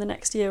production in the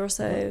next year or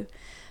so.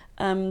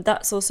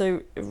 That's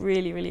also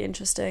really, really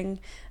interesting.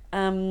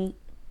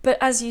 But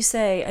as you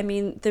say, I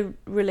mean, the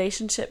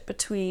relationship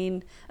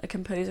between a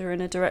composer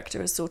and a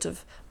director is sort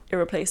of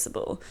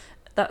irreplaceable.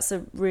 That's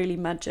a really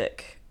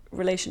magic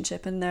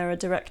relationship, and there are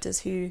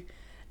directors who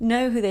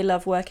know who they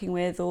love working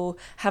with or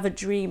have a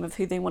dream of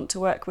who they want to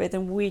work with,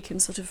 and we can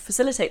sort of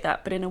facilitate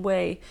that, but in a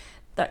way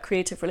that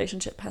creative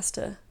relationship has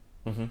to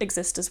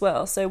exist as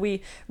well. So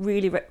we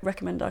really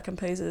recommend our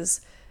composers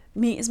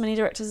meet as many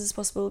directors as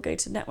possible, go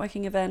to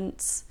networking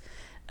events,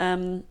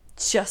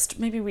 just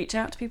maybe reach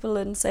out to people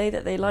and say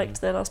that they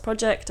liked their last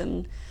project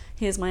and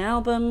here's my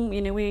album.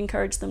 We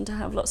encourage them to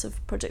have lots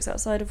of projects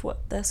outside of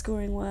what their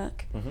scoring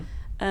work.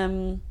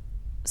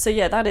 So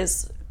yeah, that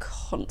is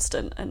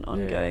constant and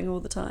ongoing all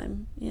the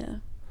time. Yeah.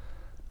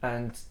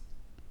 And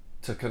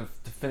to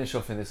finish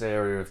off in this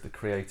area of the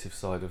creative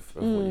side of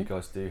what you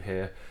guys do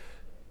here,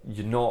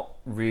 you're not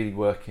really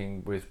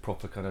working with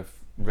proper kind of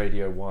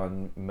Radio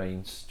 1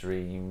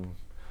 mainstream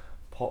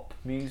pop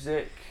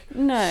music.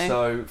 No.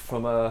 So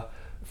from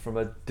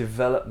a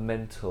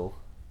developmental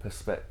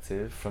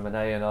perspective, from an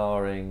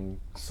A&Ring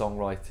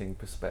songwriting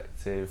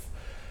perspective,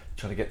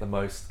 trying to get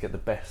the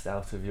best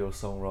out of your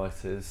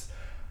songwriters,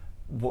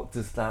 what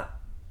does that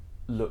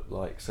look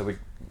like? So we're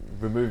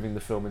removing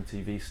the film and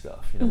TV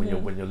stuff, you know,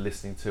 when you're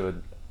listening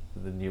to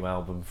the new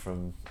album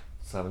from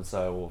so and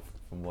so or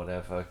from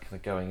whatever, kind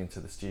of going into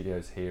the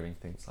studios, hearing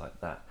things like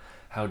that.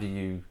 How do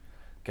you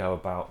go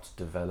about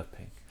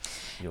developing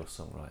your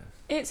songwriters?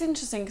 It's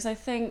interesting because I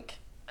think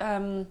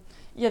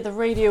the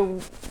Radio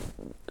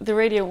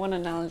 1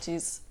 analogy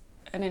is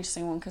an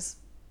interesting one, because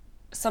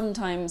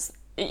sometimes,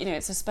 you know,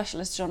 it's a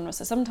specialist genre,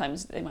 so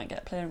sometimes they might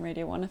get play on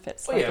Radio 1 if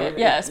it's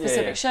a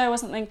specific show or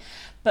something.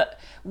 But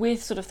we're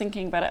sort of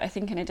thinking about it, I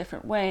think, in a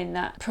different way, in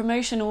that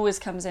promotion always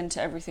comes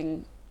into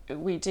everything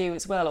we do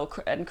as well,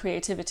 and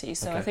creativity.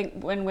 So I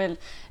think when we're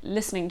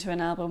listening to an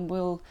album,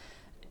 we'll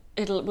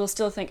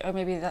still think, oh,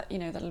 maybe that, you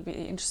know, that'll be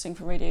interesting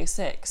for Radio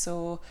 6,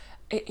 or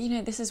you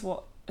know, this is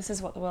what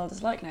the world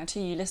is like now too.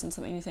 You listen to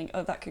something and you think,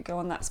 oh, that could go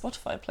on that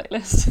Spotify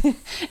playlist.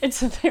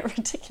 It's a bit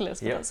ridiculous,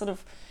 but that's sort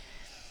of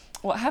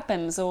what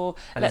happens. And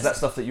is that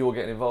stuff that you're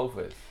getting involved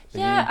with?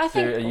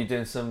 Are you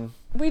doing some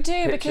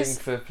pitching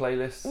for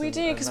playlists? We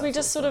do, because we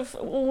just sort of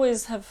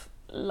always have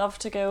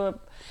loved to go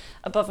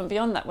above and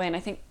beyond that way. And I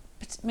think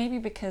maybe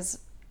because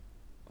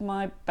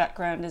my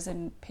background is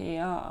in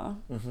PR,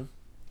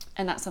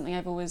 and that's something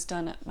I've always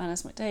done at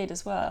Manners McDade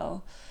as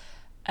well,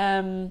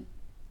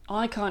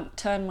 I can't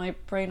turn my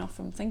brain off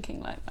from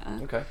thinking like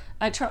that. Okay.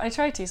 I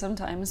try to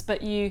sometimes,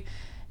 but you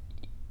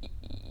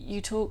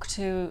talk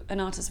to an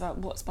artist about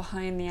what's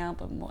behind the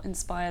album, what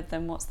inspired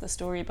them, what's the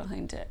story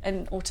behind it,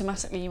 and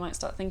automatically you might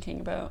start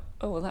thinking about,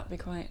 oh, well, that'd be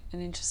quite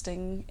an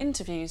interesting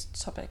interview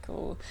topic,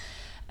 or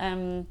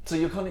so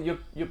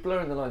you're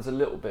blurring the lines a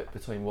little bit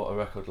between what a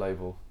record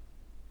label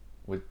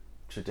would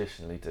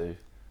traditionally do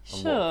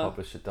and what a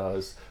publisher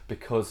does,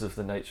 because of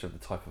the nature of the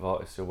type of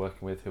artists you're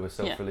working with, who are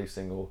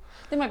self-releasing, or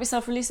they might be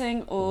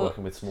self-releasing, or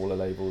working with smaller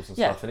labels and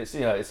stuff, and it's,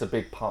 you know, it's a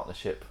big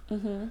partnership.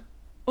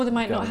 Or they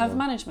might not have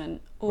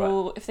management,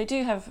 or if they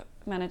do have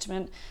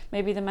management,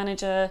 maybe the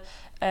manager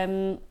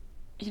you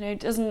know,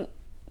 doesn't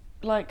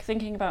like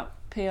thinking about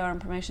PR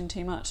and promotion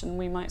too much, and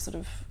we might sort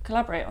of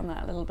collaborate on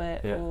that a little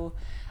bit. Or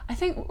I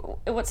think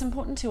what's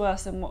important to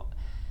us, and what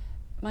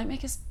might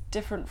make us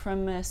different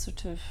from a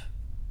sort of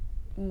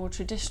more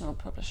traditional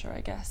publisher,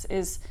 I guess,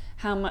 is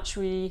how much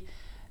we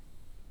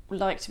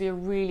like to be a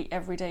really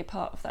everyday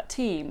part of that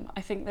team.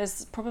 I think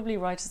there's probably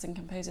writers and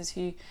composers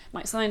who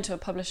might sign to a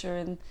publisher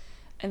and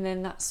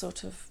then that's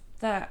sort of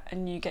that,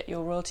 and you get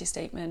your royalty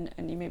statement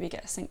and you maybe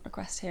get a sync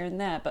request here and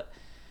there, but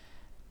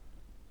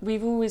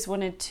we've always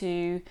wanted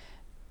to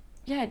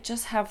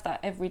just have that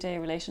everyday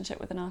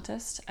relationship with an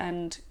artist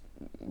and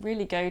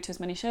really go to as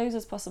many shows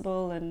as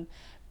possible. And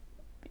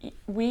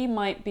we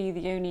might be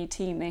the only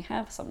team they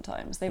have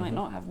sometimes. They might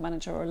not have a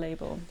manager or a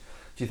label.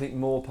 Do you think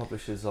more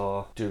publishers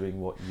are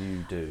doing what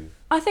you do?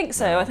 I think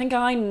so. I think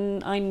I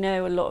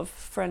know a lot of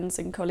friends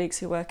and colleagues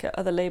who work at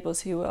other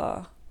labels who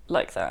are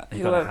like that,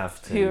 who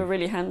are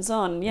really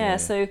hands-on.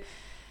 So,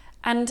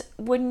 and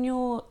when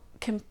you're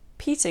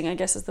competing, I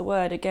guess is the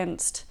word,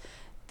 against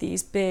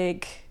these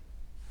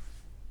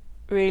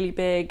really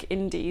big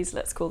indies,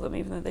 let's call them,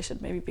 even though they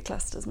should maybe be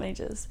classed as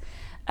majors,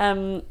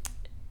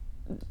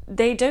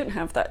 they don't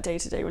have that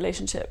day-to-day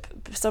relationship.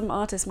 Some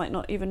artists might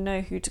not even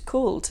know who to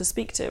call to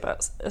speak to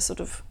about a sort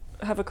of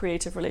have a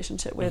creative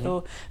relationship with,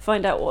 or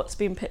find out what's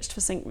been pitched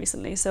for sync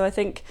recently. So I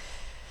think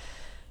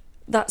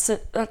that's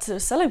a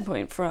selling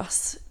point for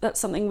us. That's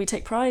something we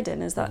take pride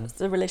in, is that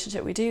the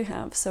relationship we do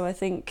have. So I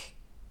think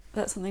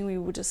that's something we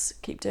will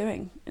just keep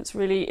doing.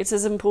 It's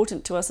as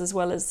important to us as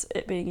well as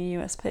it being a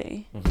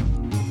USP.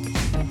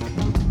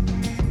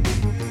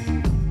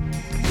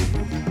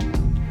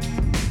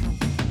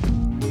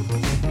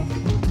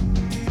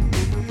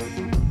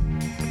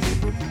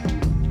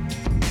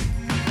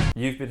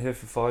 You've been here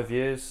for 5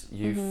 years.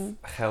 You've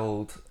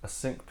held a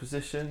sync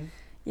position.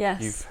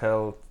 Yes. You've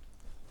held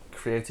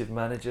creative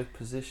manager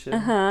position.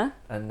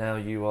 And now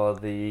you are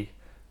the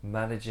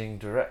managing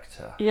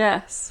director.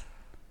 Yes.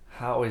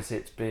 How is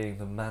it being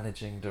the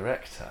managing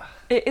director?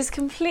 It is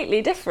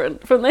completely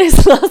different from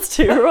those last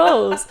two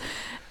roles.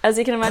 As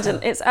you can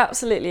imagine, it's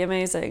absolutely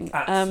amazing.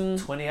 At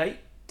 28?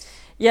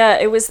 Yeah,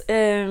 it was...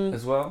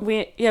 as well?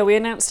 We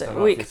announced it a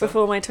week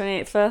before my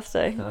 28th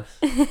birthday. Nice.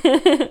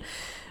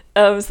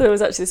 So there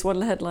was actually this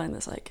one headline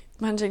that's like,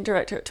 managing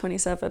director at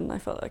 27. I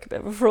felt like a bit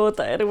of a fraud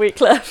there. I had a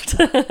week left.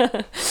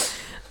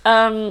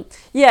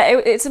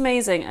 It's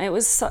amazing. It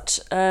was such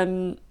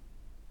a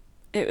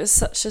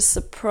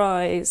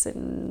surprise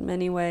in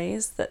many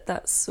ways that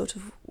that's sort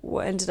of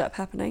what ended up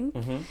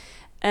happening.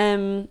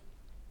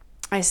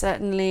 I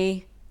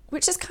certainly,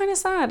 which is kind of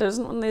sad. I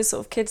wasn't one of those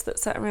sort of kids that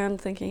sat around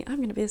thinking, I'm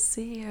going to be a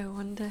CEO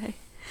one day.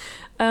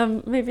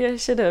 Maybe I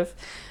should have.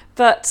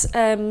 But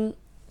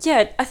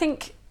yeah, I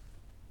think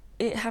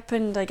it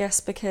happened, I guess,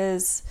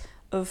 because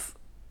of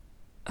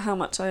how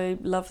much I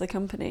love the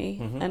company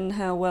and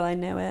how well I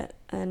know it,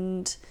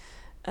 and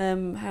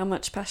how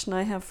much passion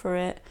I have for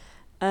it.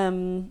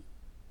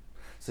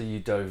 So you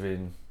dove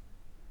in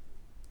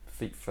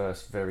feet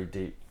first, very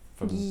deep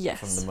from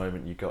the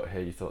moment you got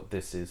here. You thought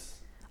this is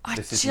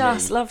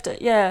just loved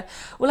it. Yeah.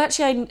 Well,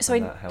 actually,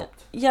 that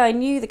helped. Yeah, I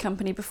knew the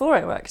company before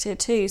I worked here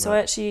too. So I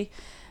actually,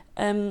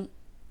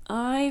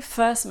 I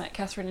first met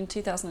Catherine in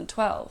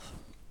 2012.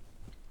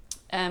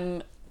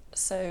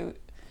 So,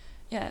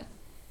 yeah,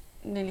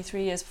 nearly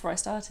 3 years before I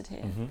started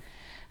here.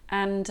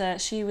 And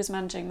she was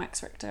managing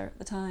Max Richter at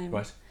the time.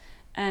 Right.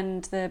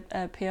 And the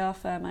PR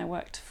firm I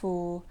worked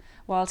for,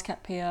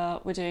 Wildcat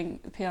PR, were doing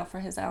the PR for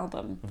his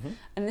album.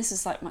 And this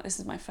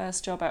is my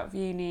first job out of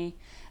uni.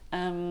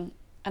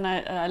 And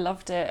I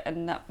loved it,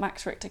 and that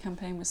Max Richter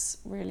campaign was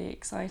really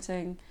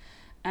exciting.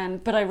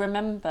 But I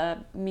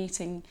remember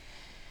meeting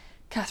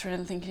Catherine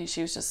and thinking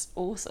she was just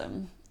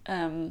awesome,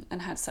 and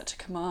had such a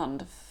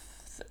command of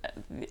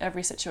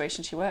every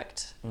situation she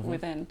worked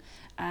within,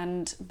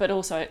 but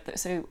also,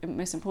 so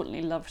most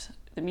importantly, loved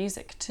the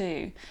music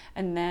too.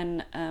 And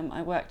then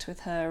I worked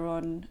with her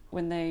on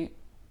when they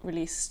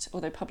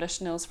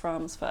published Nils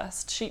Frahn's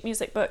first sheet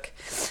music book,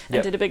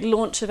 and did a big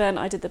launch event.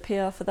 I did the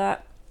PR for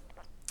that,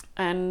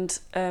 and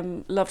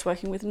loved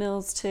working with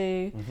Nils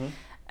too.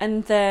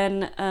 And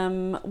then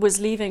was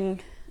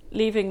leaving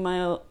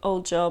my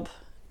old job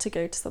to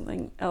go to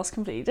something else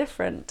completely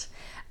different,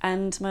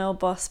 and my old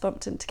boss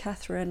bumped into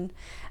Catherine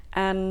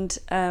and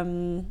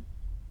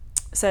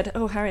said,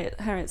 "Oh,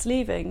 Harriet's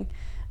leaving,"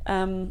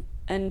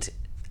 and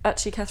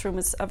actually Catherine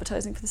was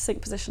advertising for the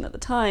sync position at the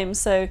time,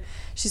 so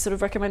she sort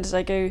of recommended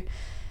I go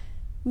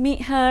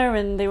meet her,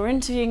 and they were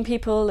interviewing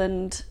people,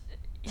 and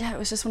yeah, it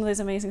was just one of those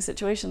amazing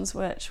situations,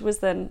 which was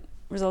then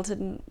resulted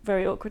in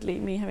very awkwardly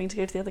me having to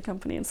go to the other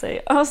company and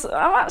say, "Oh, so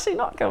I'm actually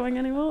not going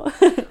anymore."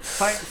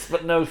 Thanks,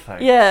 but no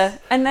thanks. Yeah,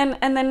 and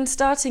then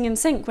starting in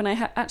sync when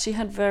I actually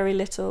had very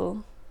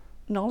little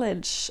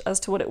knowledge as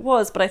to what it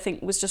was, but I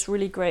think was just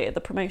really great at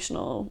the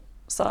promotional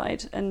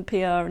side and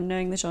PR and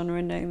knowing the genre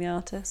and knowing the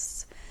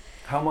artists.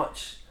 How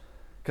much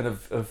kind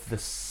of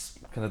this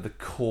kind of the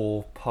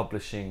core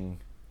publishing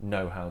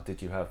know-how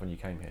did you have when you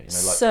came here?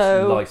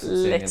 So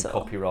licensing little. And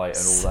copyright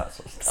and all that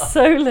sort of stuff.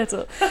 So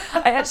little.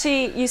 I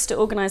actually used to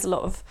organise a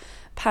lot of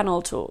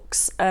panel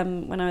talks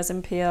when I was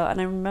in PR, and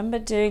I remember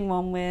doing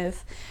one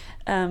with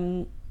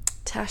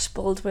Tash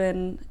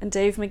Baldwin and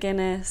Dave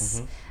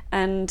McGuinness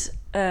and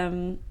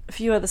a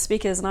few other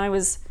speakers, and I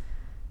was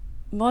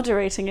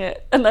moderating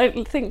it, and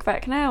I think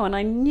back now and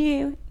I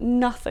knew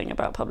nothing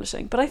about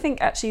publishing, but I think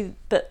actually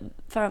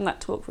found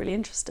that talk really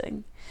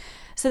interesting.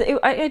 So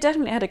I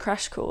definitely had a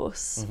crash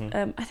course.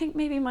 I think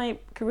maybe my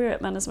career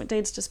at Manners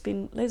McDade's just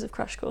been loads of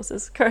crash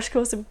courses. Crash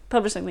course in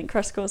publishing, then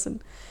crash course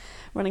in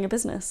running a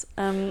business.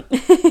 I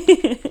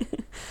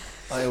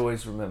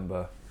always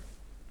remember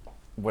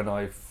when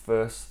I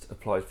first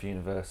applied for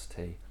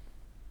university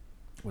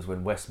was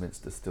when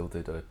Westminster still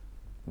did a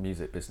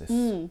music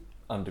business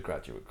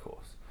undergraduate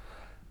course.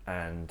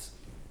 And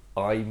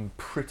I'm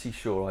pretty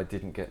sure I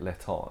didn't get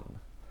let on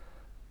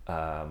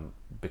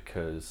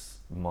because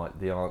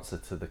the answer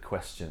to the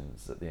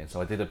questions at the end. So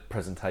I did a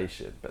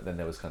presentation, but then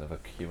there was kind of a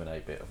Q&A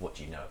bit of what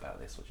do you know about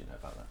this, what do you know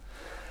about that.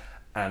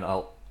 And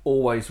I'll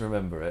always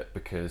remember it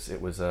because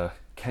it was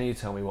can you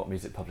tell me what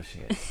music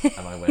publishing is?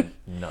 And I went,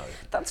 no.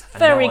 That's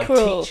very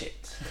cruel. I teach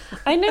it.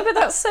 I know, but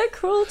that's so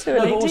cruel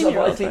to an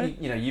 18-year-old. I think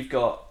you've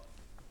got.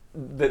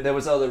 There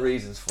was other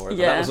reasons for it, but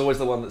Yeah. that was always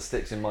the one that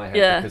sticks in my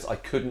head because I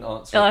couldn't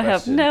answer a I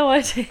question. have no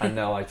idea. And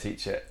now I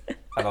teach it,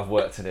 and I've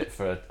worked in it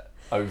for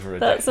over a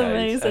That's decade.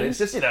 amazing. And it's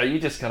just you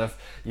just kind of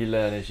you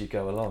learn as you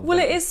go along. Well,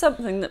 it is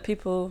something that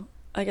people,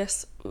 I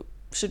guess,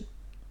 should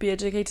be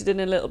educated in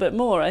a little bit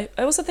more. I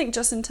also think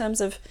just in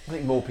terms of... I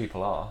think more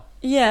people are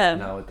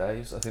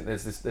nowadays. I think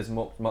there's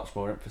much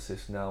more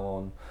emphasis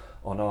now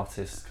on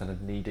artists kind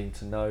of needing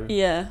to know,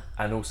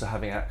 and also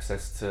having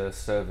access to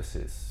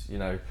services.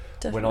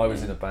 Definitely. When I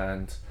was in a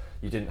band,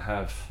 you didn't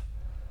have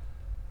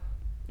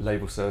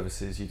label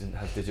services, you didn't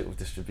have digital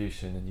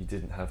distribution, and you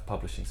didn't have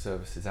publishing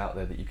services out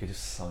there that you could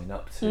just sign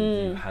up to.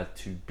 You had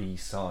to be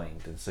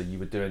signed, and so you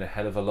were doing a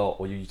hell of a lot,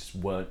 or you just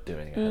weren't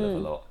doing a hell of a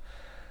lot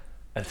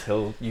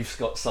until you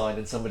got signed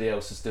and somebody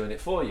else was doing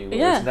it for you.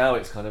 Whereas now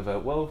it's kind of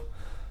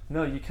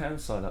no, you can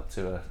sign up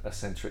to a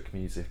Centric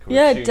Music or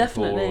a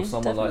TuneCore or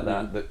someone like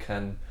that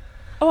can...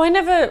 Oh, I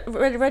never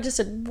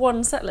registered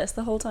one set list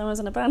the whole time I was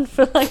in a band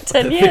for like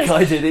 10 years.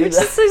 I did either. Which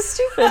is so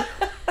stupid.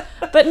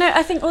 But no,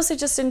 I think also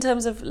just in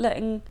terms of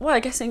letting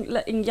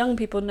young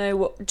people know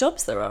what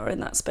jobs there are in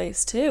that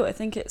space too. I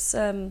think it's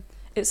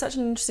such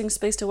an interesting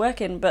space to work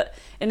in,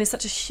 and it's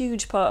such a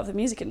huge part of the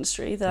music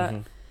industry that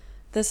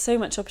there's so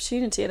much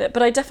opportunity in it.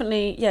 But I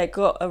definitely,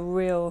 got a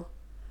real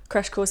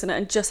crash course in it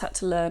and just had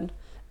to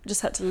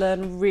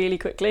learn really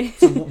quickly.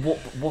 So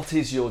what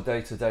is your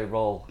day-to-day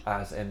role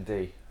as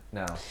MD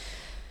now?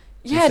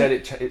 You said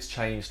it's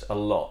changed a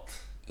lot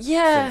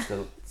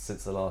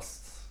since the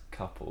last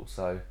couple,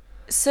 so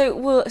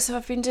So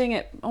I've been doing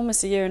it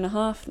almost a year and a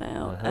half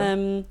now.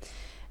 Uh-huh.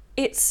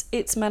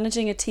 It's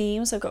managing a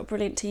team, so I've got a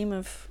brilliant team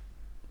of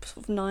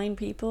sort of 9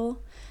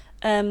 people.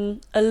 A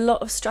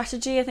lot of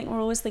strategy. I think we're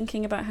always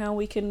thinking about how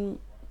we can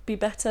be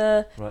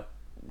better, Right.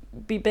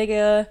 be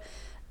bigger,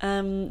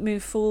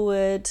 move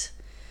forward.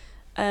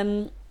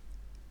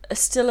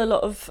 Still a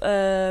lot of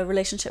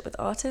relationship with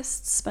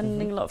artists,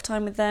 spending a lot of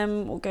time with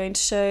them, or going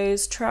to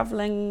shows,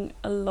 travelling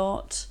a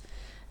lot,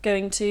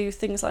 going to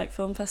things like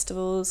film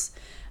festivals,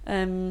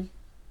 going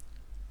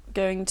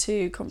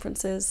to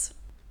conferences.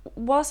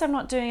 Whilst I'm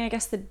not doing, I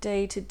guess, the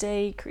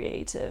day-to-day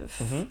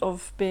creative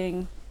of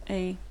being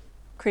a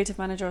creative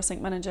manager or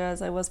sync manager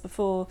as I was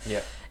before,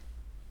 Yeah.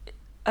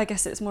 I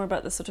guess it's more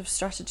about the sort of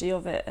strategy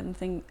of it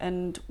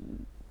and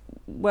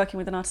working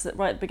with an artist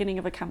right at the beginning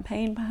of a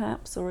campaign,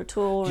 perhaps, or a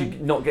tour. Do you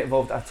not get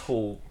involved at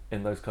all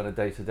in those kind of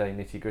day-to-day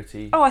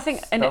nitty-gritty? Oh, I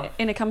think stuff?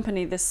 in a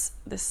company this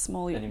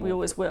small, Anymore? we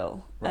always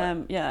will.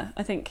 Right. Yeah,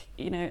 I think,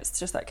 it's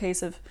just that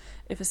case of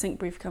if a sync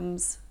brief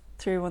comes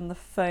through on the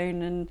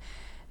phone and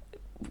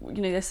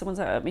if someone's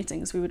out at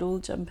meetings, we would all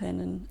jump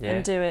in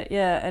and do it.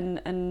 Yeah,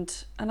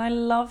 and I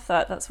love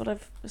that. That's what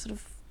I've sort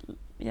of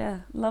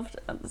loved.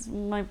 That's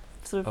my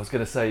sort of. I was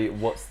going to say,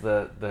 what's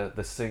the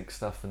sync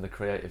stuff and the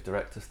creative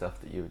director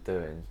stuff that you were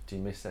doing? Do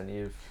you miss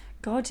any of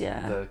God,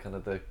 yeah. the kind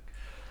of the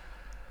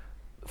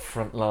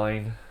front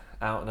line,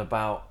 out and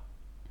about?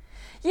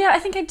 Yeah, I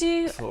think I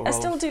do. Sort of I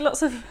still roles? do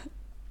lots of,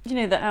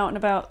 the out and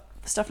about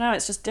stuff now.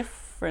 It's just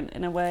different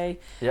in a way.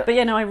 Yeah. But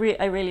I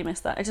really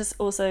miss that. I just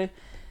also,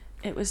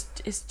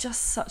 it's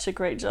just such a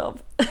great job.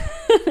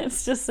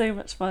 It's just so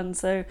much fun.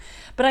 So,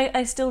 but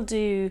I still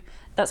do.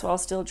 That's why I'll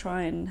still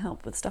try and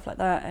help with stuff like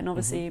that. And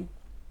obviously,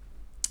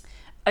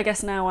 I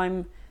guess now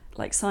I'm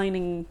like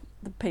signing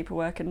the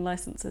paperwork and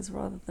licenses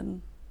rather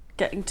than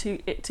getting to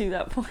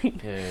that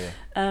point. Yeah.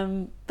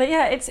 But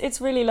yeah,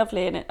 it's really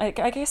lovely, and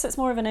I guess it's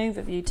more of an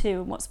overview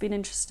too. And what's been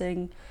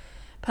interesting,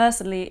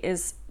 personally,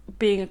 is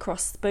being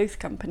across both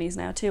companies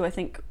now too. I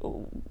think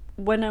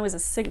when I was a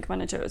sync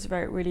manager, it was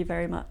really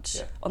very much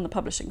on the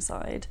publishing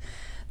side.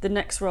 The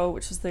next role,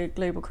 which was the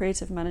global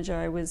creative manager,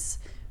 I was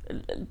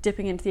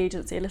dipping into the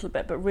agency a little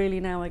bit, but really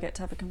now I get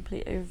to have a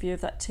complete overview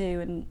of that too,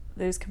 and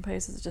those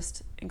composers are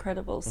just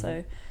incredible.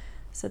 So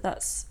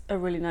that's a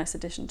really nice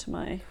addition to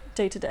my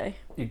day-to-day.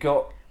 You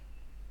got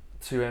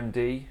to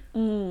MD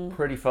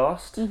pretty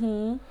fast,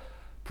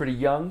 pretty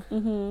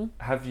young.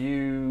 Have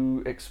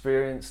you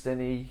experienced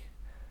any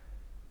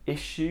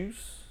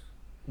issues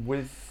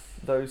with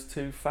those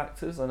two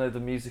factors? I know the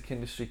music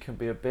industry can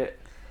be a bit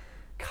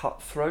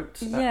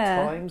cutthroat at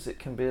times. It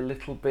can be a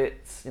little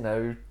bit,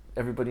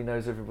 everybody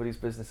knows everybody's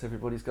business,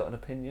 everybody's got an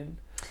opinion.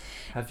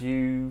 Have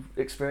you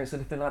experienced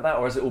anything like that,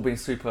 or has it all been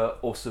super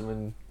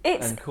awesome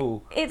and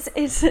cool? It's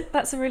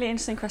that's a really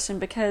interesting question,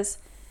 because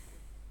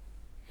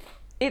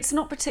it's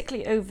not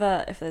particularly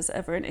overt if there's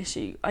ever an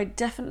issue. I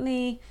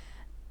definitely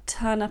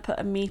turn up at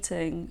a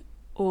meeting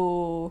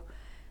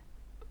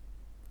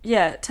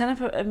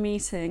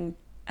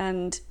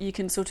and you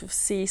can sort of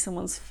see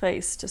someone's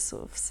face just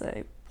sort of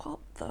say, what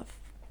the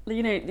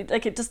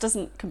like it just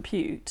doesn't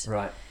compute.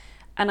 Right.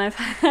 And I've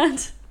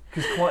had...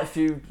 Because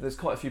there's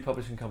quite a few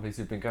publishing companies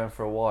who've been going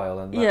for a while,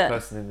 and that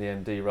person in the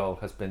MD role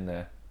has been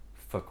there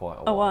for quite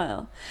a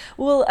while.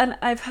 Well, and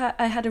I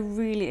had a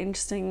really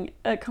interesting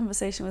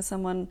conversation with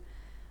someone,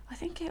 I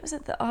think it was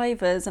at the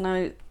Ivors, and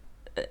I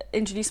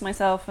introduced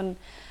myself, and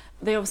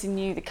they obviously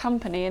knew the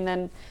company, and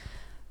then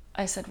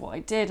I said what I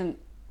did, and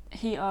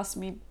he asked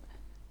me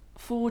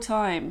 4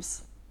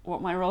 times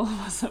what my role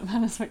was at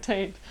Manners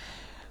McTade,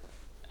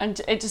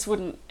 and it just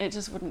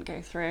wouldn't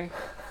go through.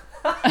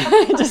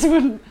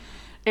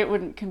 It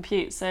wouldn't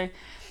compute. So,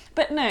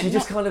 but no. Do you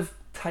just kind of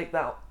take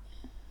that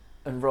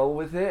and roll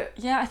with it?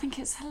 Yeah, I think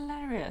it's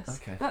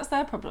hilarious. Okay. That's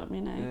their problem,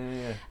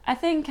 Yeah. I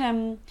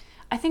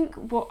think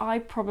what I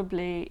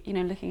probably,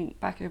 looking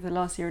back over the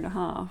last year and a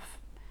half,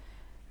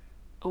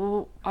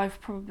 I've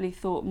probably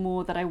thought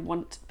more that I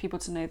want people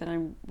to know that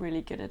I'm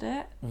really good at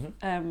it.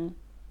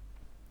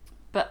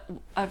 But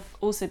I've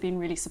also been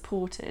really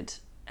supported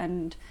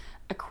and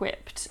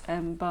equipped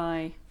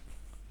by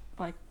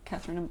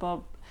Catherine and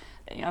Bob.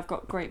 I've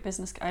got I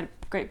had a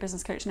great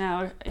business coach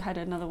now. I had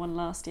another one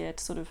last year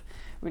to sort of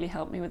really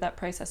help me with that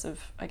process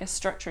of, I guess,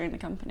 structuring the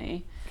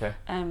company. Okay.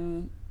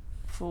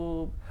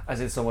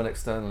 As in someone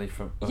externally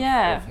from of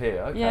here.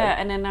 Okay. Yeah,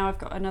 and then now I've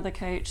got another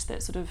coach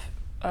that sort of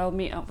I'll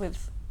meet up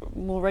with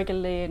more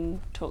regularly and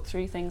talk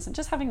through things, and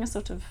just having a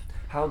sort of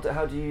how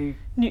do you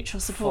neutral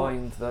support.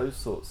 Find those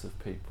sorts of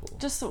people?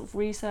 Just sort of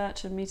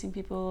research and meeting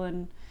people,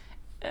 and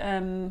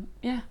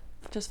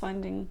just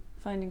finding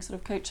sort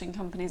of coaching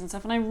companies and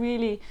stuff. And I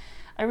really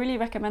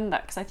recommend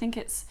that, because I think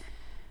it's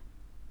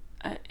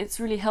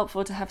really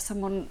helpful to have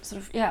someone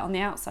sort of on the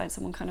outside,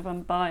 someone kind of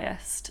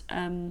unbiased.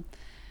 And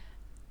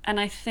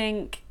I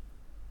think,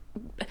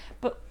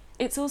 but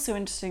it's also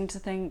interesting to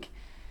think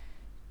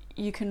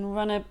you can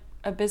run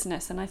a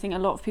business, and I think a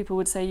lot of people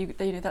would say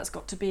that's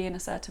got to be in a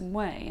certain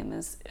way, and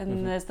there's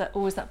that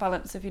always that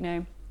balance of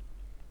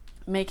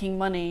making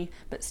money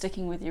but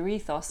sticking with your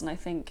ethos. And I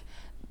think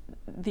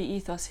the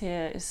ethos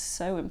here is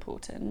so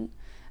important,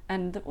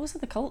 and also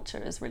the culture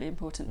is really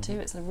important too.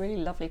 It's a really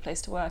lovely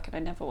place to work, and I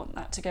never want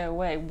that to go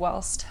away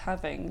whilst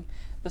having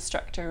the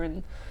structure.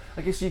 And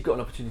I guess you've got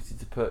an opportunity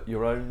to put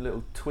your own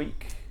little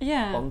tweak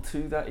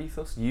onto that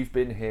ethos. You've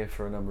been here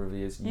for a number of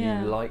years. You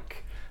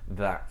like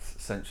that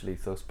central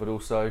ethos, but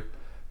also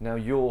now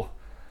you're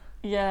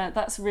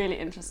that's really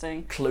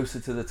interesting. Closer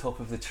to the top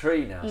of the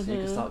tree now, so you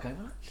can start going,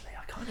 well, actually,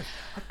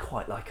 I'd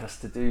quite like us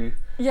to do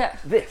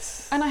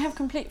this. And I have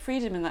complete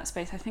freedom in that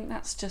space. I think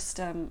that's just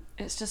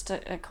it's just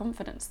a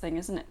confidence thing,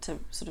 isn't it? To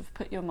sort of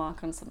put your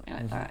mark on something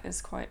like that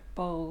is quite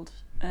bold.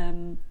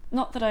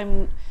 Not that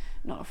I'm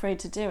not afraid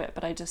to do it,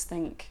 but I just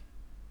think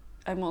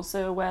I'm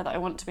also aware that I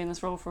want to be in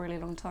this role for a really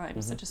long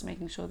time. So just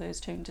making sure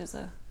those changes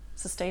are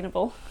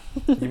sustainable.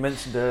 You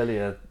mentioned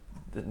earlier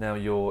that now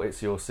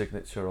it's your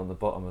signature on the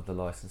bottom of the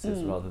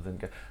licenses rather than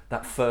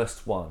that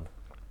first one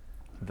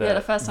that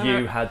the first time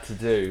you had to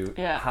do.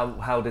 Yeah.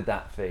 How did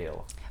that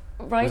feel?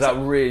 Right. Was that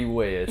really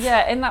weird?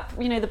 Yeah, in that,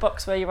 the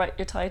box where you write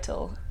your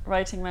title,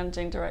 writing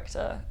managing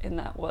director, in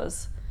that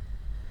was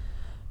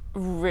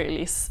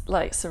really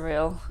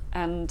surreal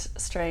and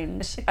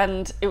strange.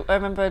 And I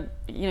remember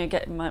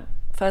getting my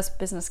first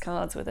business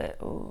cards with it,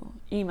 or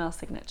email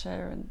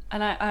signature,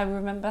 and I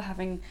remember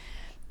having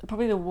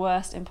probably the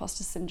worst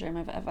imposter syndrome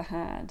I've ever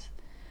had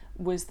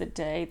was the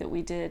day that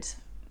we did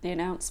the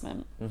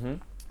announcement.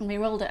 And we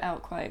rolled it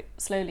out quite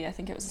slowly. I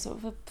think it was a sort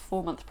of a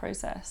 4-month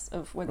process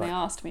of when they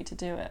asked me to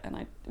do it, and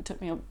it took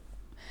me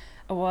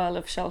a while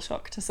of shell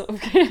shock to sort of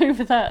get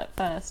over that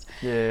first.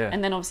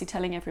 And then obviously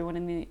telling everyone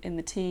in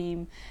the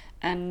team,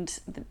 and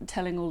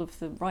telling all of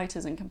the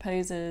writers and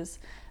composers.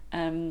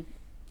 And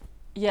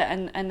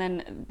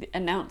then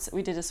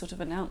we did a sort of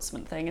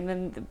announcement thing, and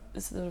then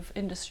the sort of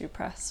industry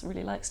press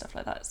really liked stuff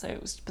like that.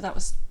 But that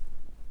was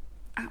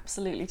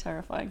absolutely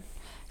terrifying.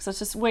 So I was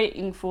just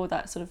waiting for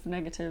that sort of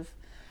negative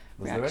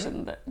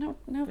reaction. No,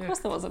 of course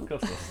there wasn't.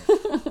 Of course there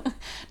wasn't.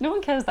 No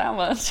one cares that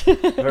much.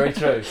 Very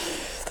true.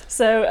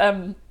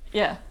 So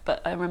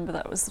but I remember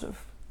that was sort of,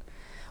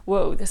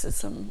 whoa, this is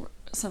some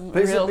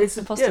real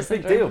imposter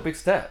big deal, big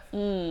step,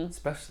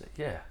 especially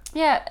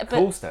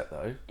cool step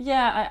though.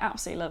 Yeah, I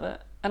absolutely love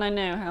it, and I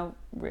know how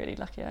really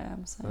lucky I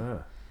am.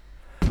 So.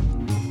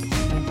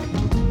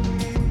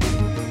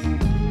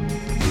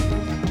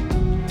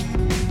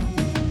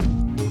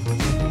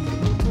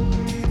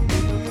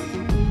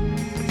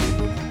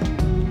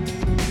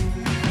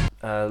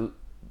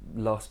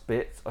 Last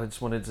bit, I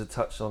just wanted to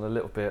touch on a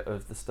little bit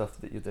of the stuff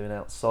that you're doing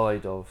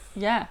outside of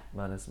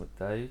Manners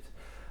McDade.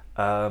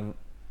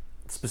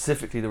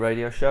 Specifically the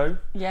radio show.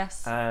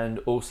 Yes. And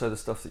also the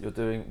stuff that you're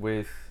doing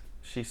with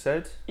She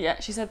Said. Yeah,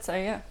 She Said So,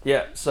 yeah.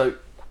 Yeah, so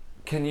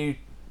can you,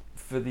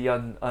 for the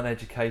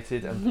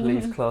uneducated, and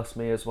please class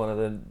me as one of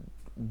them,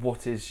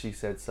 what is She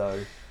Said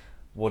So?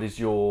 What is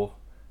your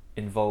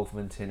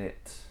involvement in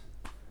it?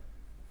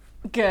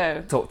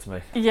 Go. Talk to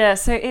me. Yeah,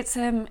 so it's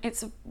a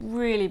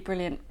really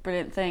brilliant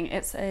thing.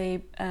 It's a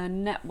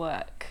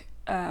network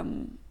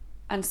and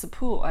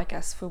support, I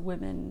guess, for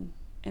women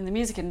in the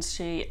music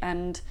industry,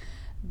 and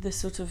the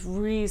sort of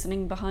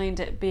reasoning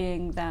behind it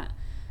being that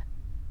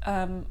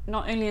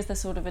not only is there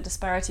sort of a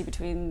disparity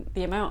between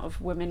the amount of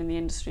women in the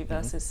industry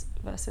versus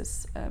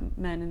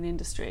men in the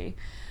industry,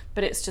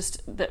 but it's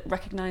just that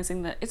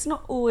recognising that it's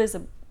not always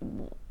a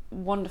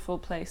wonderful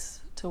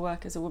place to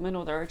work as a woman,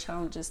 or there are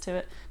challenges to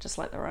it, just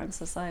like there are in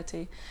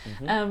society.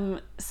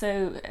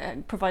 So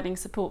providing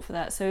support for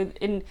that. So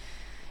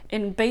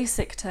in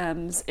basic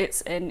terms,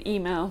 it's an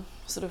email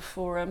sort of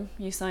forum.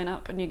 You sign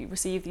up and you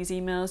receive these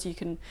emails. You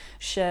can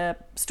share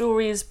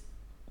stories,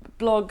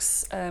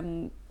 blogs,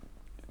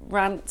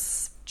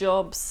 rants,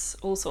 jobs,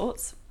 all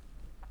sorts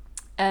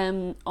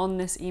on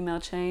this email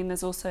chain.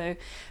 There's also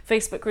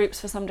Facebook groups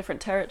for some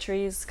different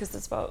territories, because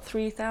there's about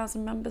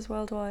 3,000 members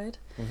worldwide.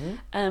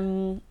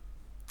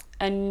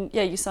 And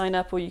you sign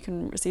up, or you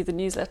can receive the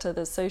newsletter.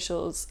 There's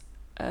socials,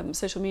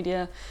 social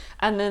media,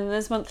 and then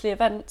there's monthly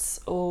events,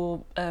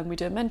 or we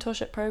do a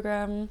mentorship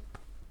program.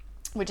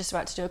 We're just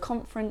about to do a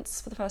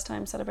conference for the first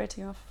time,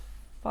 celebrating our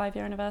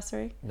 5-year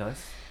anniversary.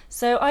 Nice.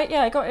 So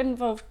I got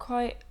involved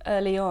quite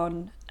early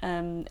on.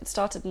 It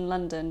started in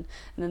London,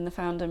 and then the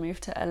founder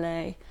moved to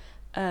LA.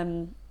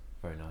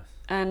 Very nice.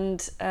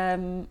 And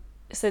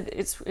so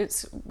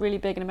it's really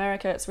big in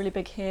America. It's really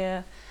big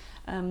here.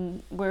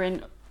 We're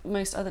in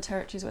most other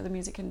territories where the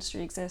music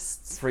industry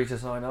exists. Free to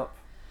sign up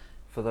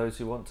for those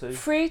who want to?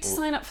 Free to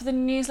sign up for the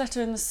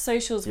newsletter and the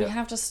socials. We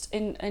have just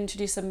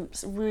introduced a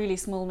really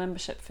small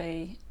membership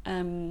fee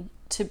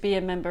to be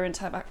a member and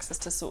to have access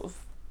to sort of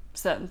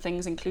certain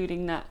things,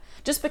 including that.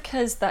 Just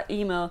because that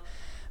email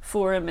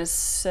forum is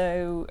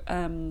so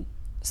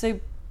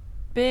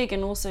big,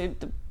 and also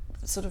the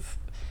sort of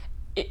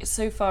it's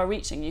so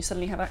far-reaching, you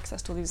suddenly have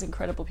access to all these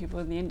incredible people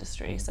in the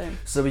industry.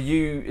 So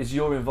is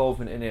your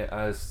involvement in it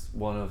as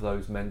one of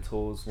those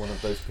mentors, one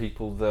of those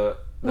people that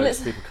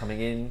people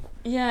coming in?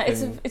 Yeah,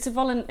 it's a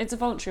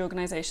voluntary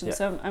organisation. Yeah.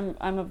 So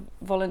I'm a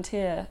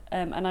volunteer,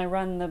 and I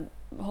ran the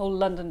whole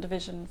London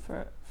division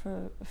for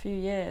a few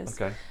years.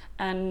 Okay.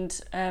 And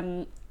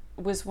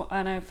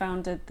and I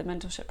founded the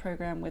mentorship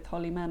program with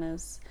Holly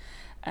Manners,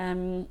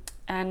 and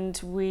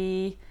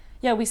we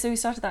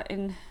started that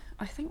in.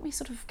 I think we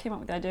sort of came up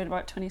with the idea in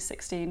about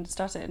 2016,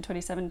 started it in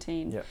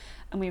 2017,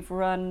 and we've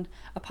run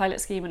a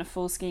pilot scheme and a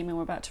full scheme, and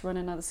we're about to run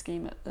another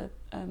scheme at the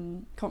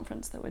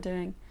conference that we're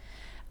doing.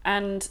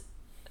 And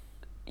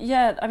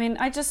yeah, I mean,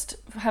 I'm just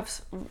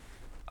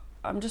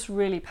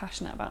really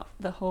passionate about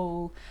the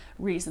whole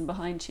reason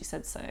behind She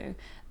Said So,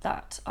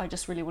 that I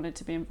just really wanted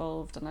to be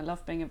involved, and I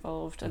love being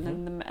involved, and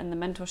then the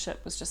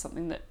mentorship was just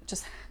something that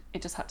just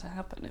had to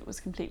happen. It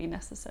was completely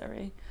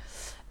necessary.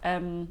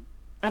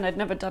 And I'd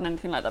never done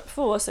anything like that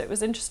before, so it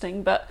was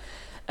interesting, but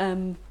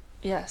so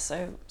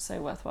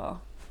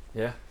worthwhile.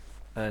 Yeah,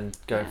 and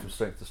going from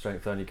strength to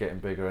strength, only getting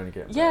bigger, only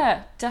getting better.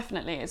 Yeah,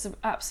 definitely. It's an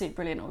absolutely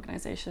brilliant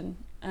organisation,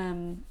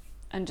 and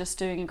just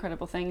doing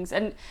incredible things.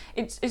 And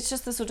it's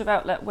just the sort of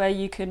outlet where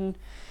you can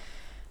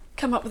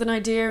come up with an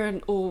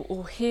idea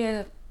or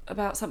hear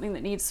about something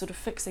that needs sort of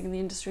fixing in the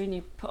industry, and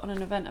you put on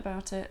an event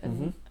about it,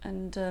 and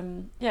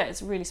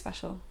it's really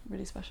special,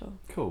 really special.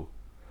 Cool.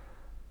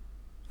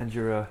 And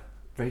you're a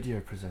radio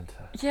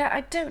presenter. Yeah,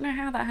 I don't know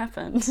how that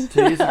happened.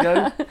 2 years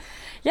ago?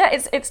 Yeah,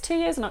 it's 2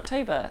 years in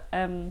October.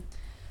 I've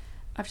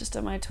just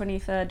done my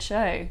 23rd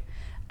show.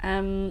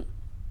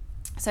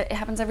 So it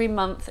happens every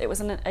month. It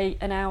was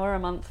an hour a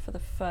month for the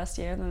first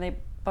year, and then they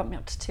bumped me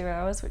up to 2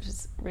 hours, which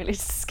is really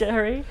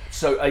scary.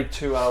 So a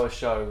 2-hour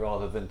show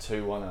rather than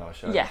 2 1-hour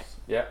shows? Yeah.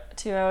 Yeah.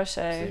 2-hour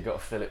show. So you've got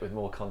to fill it with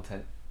more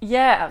content.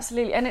 Yeah,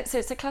 absolutely. And it's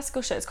a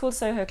classical show. It's called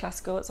Soho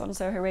Classical. It's on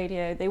Soho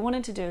Radio. They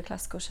wanted to do a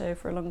classical show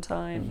for a long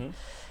time.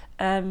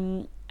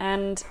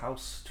 And how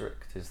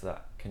strict is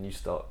that? Can you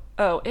start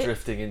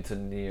drifting into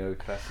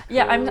neoclassical?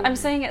 Yeah, I'm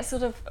saying it's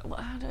sort of.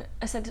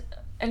 I said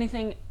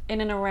anything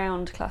in and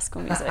around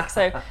classical music.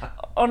 So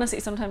honestly,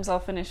 sometimes I'll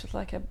finish with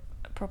like a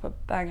proper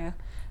banger.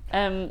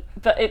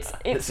 But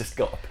it's just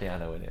got a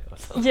piano in it or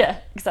something. Yeah,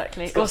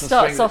 exactly. Or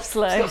starts off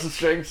slow. It's got some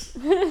strings.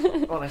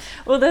 Honest.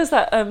 Well, there's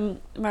that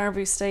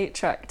Marabou State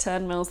track,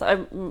 Turn Mills,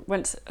 that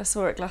I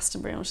saw at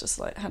Glastonbury, and I was just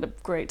like, had a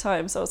great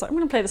time. So I was like, I'm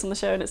going to play this on the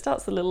show, and it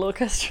starts the little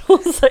orchestral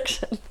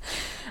section.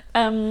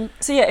 So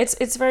yeah,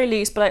 it's very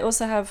loose, but I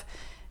also have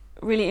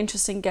really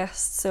interesting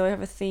guests. So I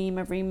have a theme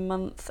every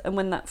month, and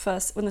when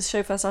the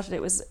show first started,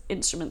 it was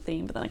instrument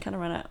theme, but then I kind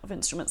of ran out of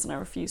instruments and I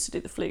refused to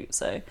do the flute.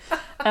 So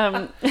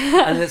and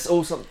there's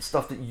also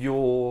stuff that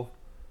you're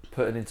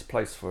putting into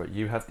place for it.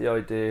 You have the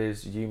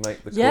ideas, you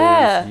make the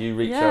calls, you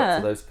reach out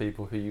to those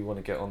people who you want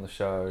to get on the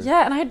show.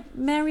 Yeah, and I had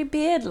Mary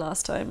Beard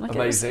last time. Like,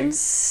 amazing. It was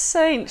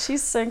insane.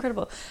 She's so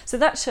incredible. So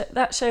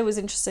that show was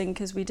interesting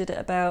because we did it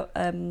about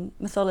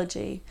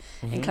mythology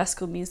in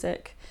classical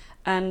music.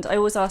 And I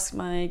always ask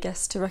my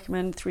guests to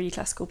recommend 3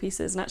 classical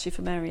pieces, and actually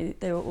for Mary,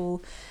 they were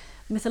all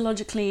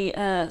mythologically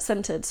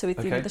centred, so we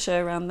themed the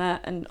show around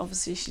that, and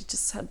obviously she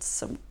just had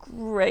some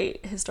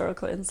great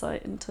historical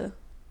insight into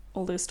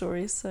all those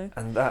stories. So.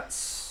 And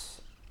that's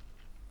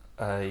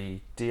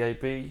a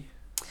DAB?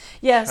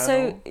 Yeah,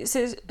 channel?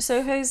 so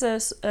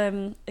Soho's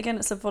again,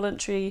 it's a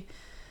voluntary,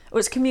 or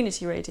it's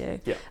community radio.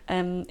 Yeah.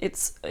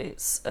 It's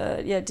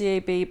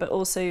DAB, but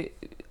also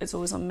it's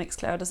always on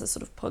Mixcloud as a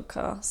sort of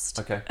podcast.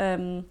 Okay.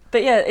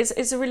 But yeah,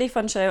 it's a really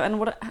fun show, and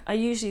what I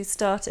usually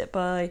start it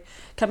by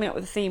coming up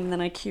with a theme, and then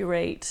I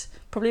curate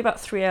probably about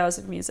 3 hours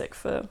of music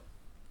for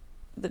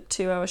the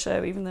 2-hour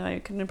show, even though I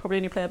can probably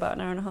only play about an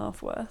hour and a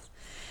half worth.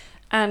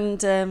 And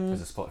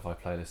there's a Spotify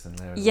playlist in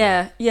there as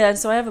well. Yeah.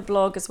 So I have a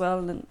blog as well,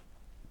 and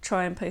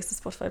try and post the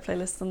Spotify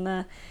playlists on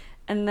there.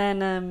 And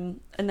then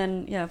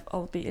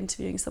I'll be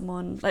interviewing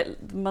someone.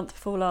 Like the month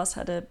before last,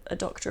 had a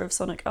doctor of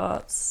sonic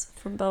arts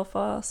from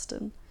Belfast,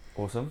 and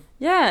awesome.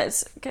 Yeah,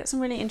 get some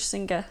really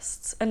interesting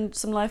guests and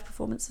some live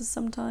performances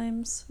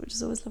sometimes, which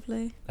is always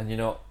lovely. And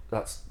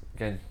that's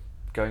again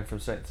going from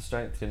strength to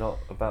strength. You're not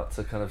about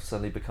to kind of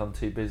suddenly become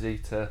too busy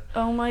to.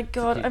 Oh my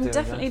God, I'm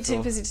definitely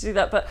too busy to do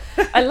that, but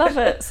I love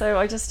it, so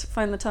I just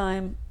find the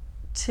time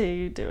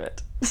to do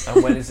it.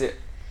 And when is it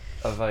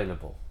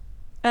available?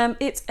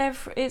 It's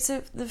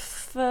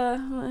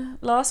the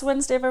last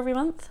Wednesday of every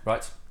month.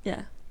 Right.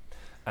 Yeah.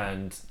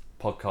 And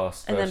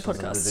podcasts. And then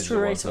podcasts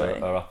straight away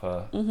are up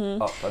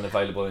and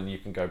available, and you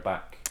can go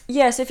back.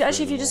 Yeah. So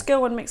if you just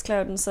go on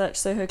Mixcloud and search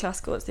Soho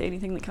Classical, it's the only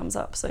thing that comes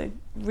up. So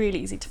really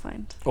easy to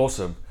find.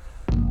 Awesome.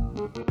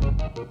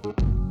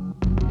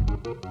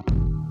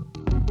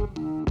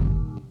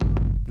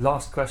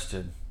 Last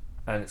question,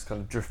 and it's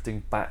kind of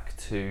drifting back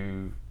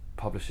to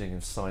publishing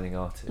and signing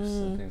artists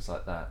and things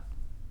like that.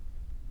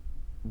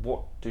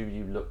 What do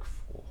you look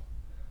for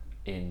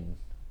in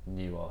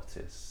new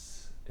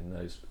artists, in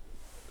those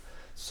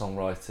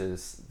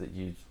songwriters that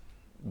you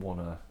want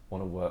to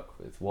work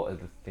with? What are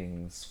the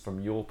things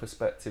from your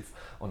perspective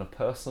on a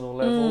personal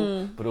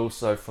level, but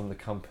also from the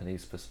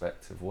company's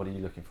perspective? What are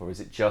you looking for?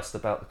 Is it just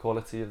about the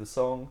quality of the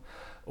song,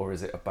 or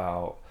is it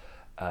about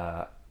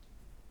the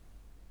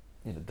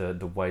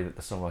way that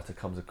the songwriter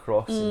comes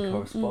across in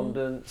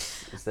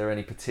correspondence? Is there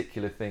any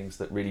particular things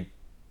that really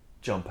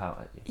jump out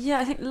at you? Yeah,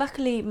 I think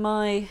luckily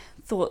my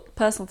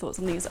personal thoughts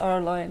on these are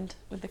aligned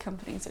with the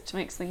companies, which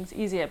makes things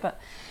easier. But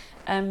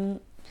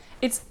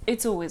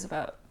It's always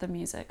about the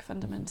music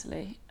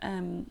fundamentally.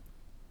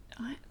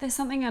 There's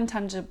something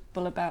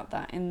intangible about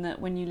that, in that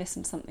when you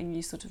listen to something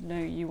you sort of know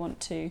you want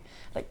to,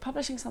 like,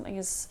 publishing something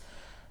is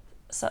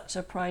such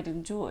a pride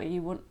and joy.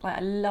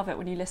 I love it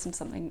when you listen to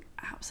something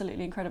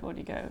absolutely incredible and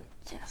you go,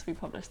 yes, we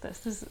published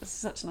this is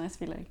such a nice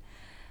feeling.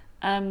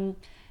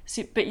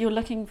 But you're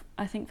looking,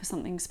 I think, for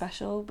something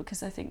special,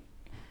 because I think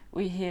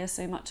we hear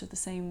so much of the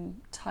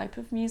same type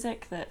of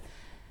music that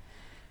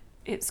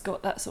it's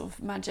got that sort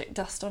of magic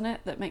dust on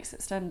it that makes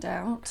it stand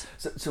out.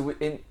 So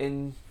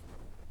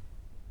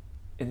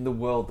in the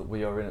world that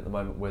we are in at the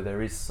moment, where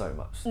there is so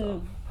much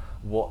stuff,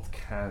 what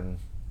can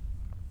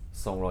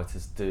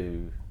songwriters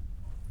do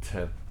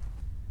to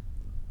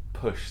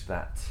push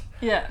that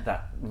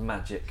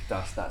magic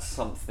dust, that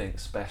something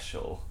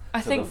special,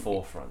 to the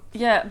forefront?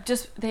 Yeah,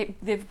 just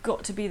they've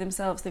got to be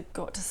themselves. They've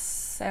got to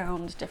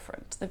sound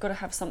different. They've got to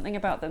have something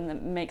about them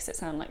that makes it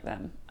sound like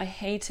them. I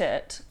hate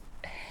it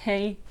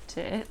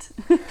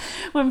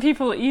when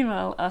people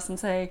email us and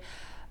say,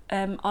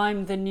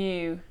 I'm the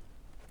new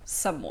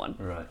someone,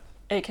 right,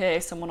 aka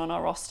someone on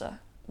our roster.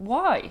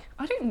 Why?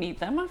 I don't need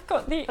them. I've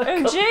got the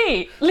OG.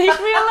 Leave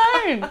me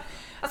alone.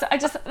 So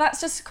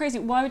that's just crazy.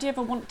 Why would you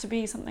ever want to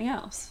be something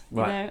else?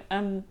 Right. You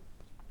know?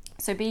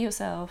 So be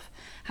yourself,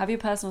 have your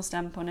personal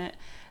stamp on it,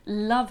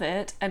 love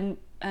it, and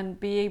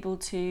be able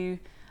to,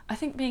 I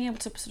think being able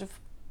to sort of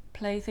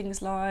play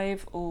things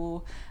live,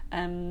 or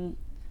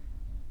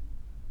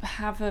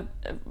have a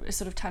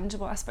sort of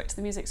tangible aspect to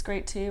the music's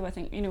great too. I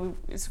think, you know,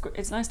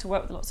 it's nice to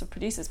work with lots of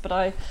producers, but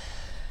I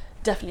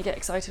definitely get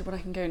excited when I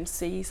can go and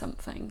see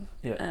something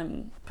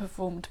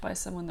performed by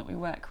someone that we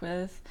work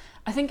with.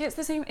 I think it's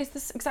the same.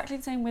 It's exactly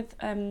the same with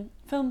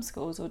film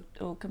scores or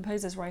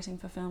composers writing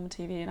for film,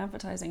 TV, and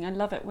advertising. I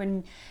love it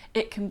when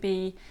it can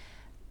be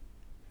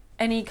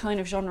any kind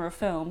of genre of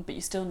film, but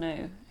you still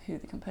know who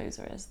the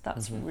composer is.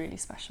 That's really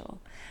special.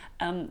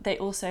 They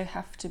also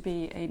have to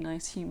be a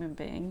nice human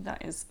being.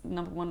 That is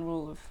number one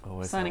rule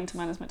of signing to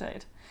Manners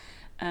McDade.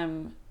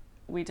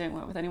 We don't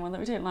work with anyone that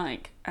we don't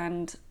like,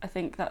 and I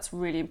think that's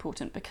really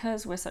important,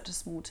 because we're such a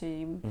small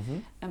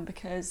team, and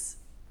because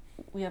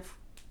we have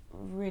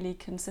really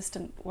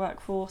consistent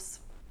workforce.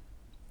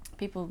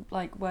 People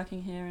like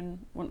working here and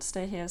want to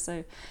stay here,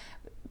 so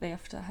they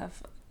have to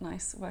have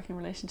nice working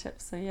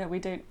relationships. So yeah, we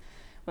don't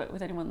work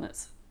with anyone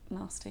that's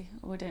nasty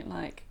or we don't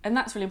like, and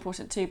that's really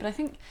important too. But I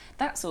think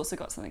that's also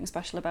got something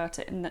special about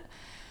it, in that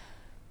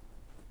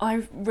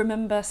I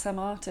remember some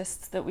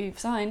artists that we've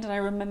signed, and I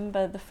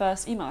remember the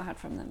first email I had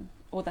from them,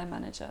 or their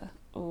manager,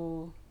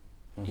 or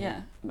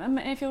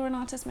if you're an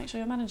artist, make sure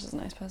your manager's a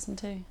nice person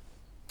too.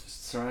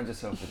 Just surround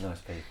yourself with nice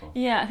people.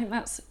 Yeah, I think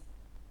that's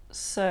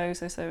so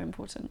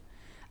important.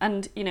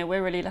 And, you know,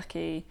 we're really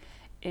lucky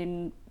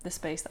in the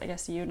space that I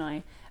guess you and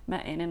I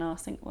met in our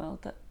sync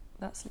world,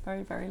 that's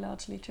very, very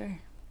largely true.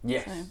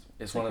 Yes, so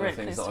it's one of the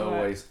things that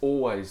I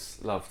always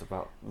loved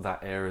about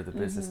that area of the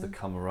business, the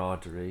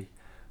camaraderie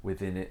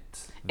within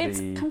it. It's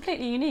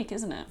completely unique,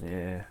 isn't it?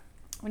 Yeah.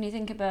 When you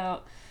think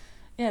about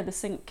the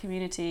sync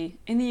community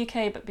in the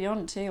UK, but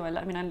beyond too.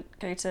 I mean, I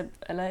go to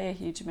LA a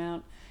huge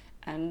amount,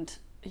 and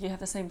you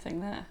have the same thing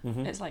there.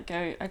 It's like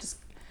going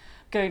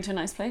to a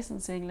nice place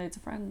and seeing loads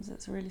of friends.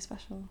 It's really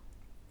special.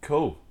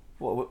 Cool.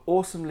 What an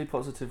awesomely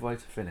positive way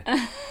to finish.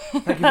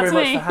 Thank you very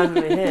much for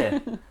having me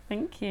here.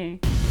 Thank you.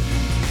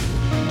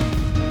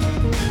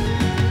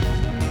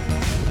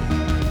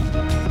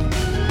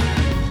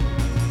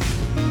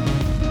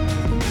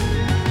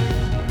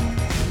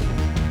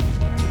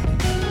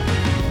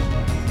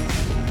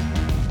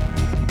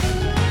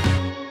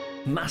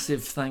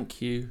 Massive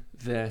thank you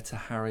there to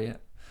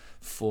Harriet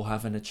for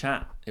having a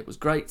chat. It was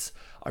great.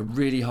 I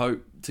really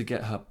hope to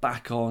get her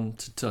back on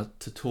to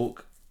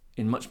talk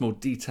in much more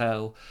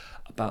detail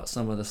about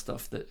some of the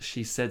stuff that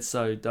She Said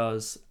So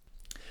does.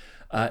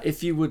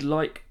 If you would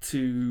like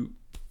to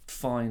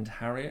find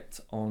Harriet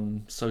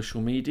on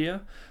social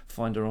media,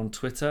 find her on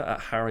Twitter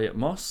at Harriet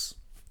Moss.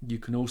 You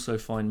can also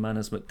find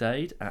Manners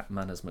McDade at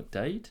Manners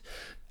McDade,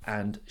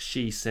 and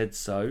She Said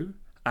So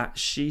at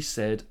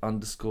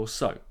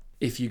shesaid_so.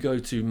 If you go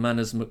to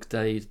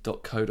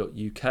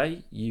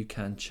mannersmcdade.co.uk, you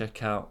can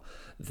check out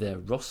their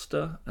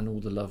roster and all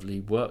the lovely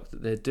work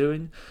that they're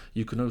doing.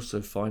 You can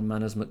also find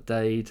Manners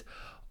McDade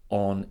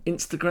on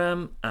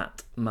Instagram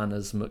at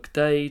Manners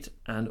McDade,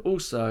 and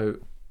also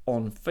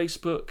on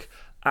Facebook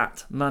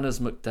at Manners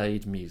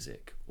McDade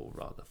Music, or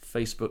rather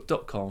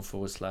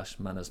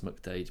facebook.com/Manners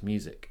McDade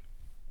Music.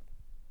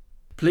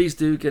 Please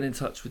do get in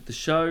touch with the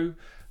show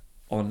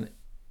on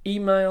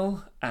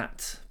email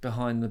at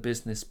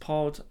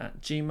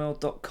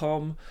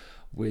behindthebusinesspod@gmail.com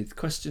with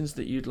questions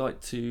that you'd like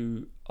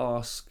to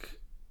ask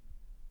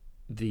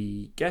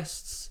the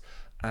guests,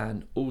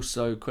 and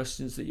also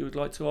questions that you would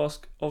like to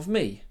ask of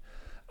me,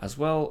 as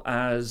well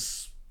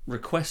as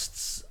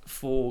requests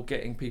for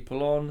getting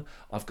people on.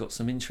 I've got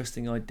some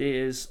interesting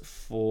ideas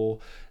for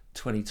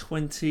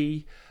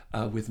 2020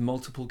 with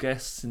multiple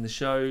guests in the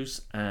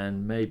shows,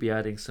 and maybe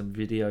adding some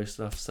video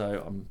stuff,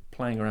 so I'm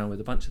playing around with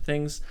a bunch of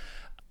things.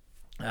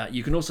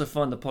 You can also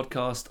find the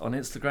podcast on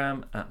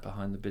Instagram at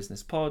Behind the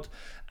Business Pod,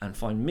 and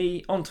find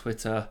me on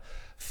Twitter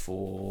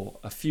for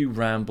a few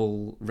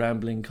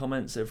rambling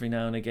comments every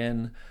now and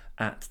again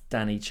at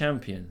Danny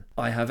Champion.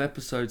 I have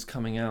episodes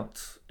coming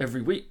out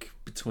every week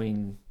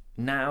between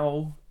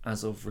now,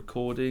 as of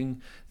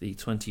recording, the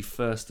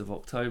 21st of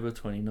October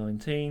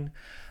 2019,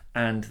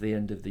 and the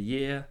end of the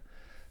year.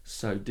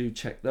 So do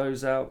check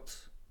those out.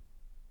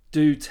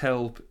 Do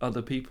tell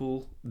other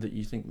people that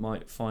you think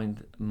might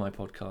find my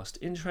podcast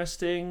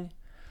interesting.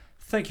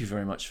 Thank you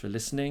very much for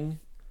listening.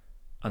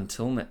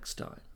 Until next time.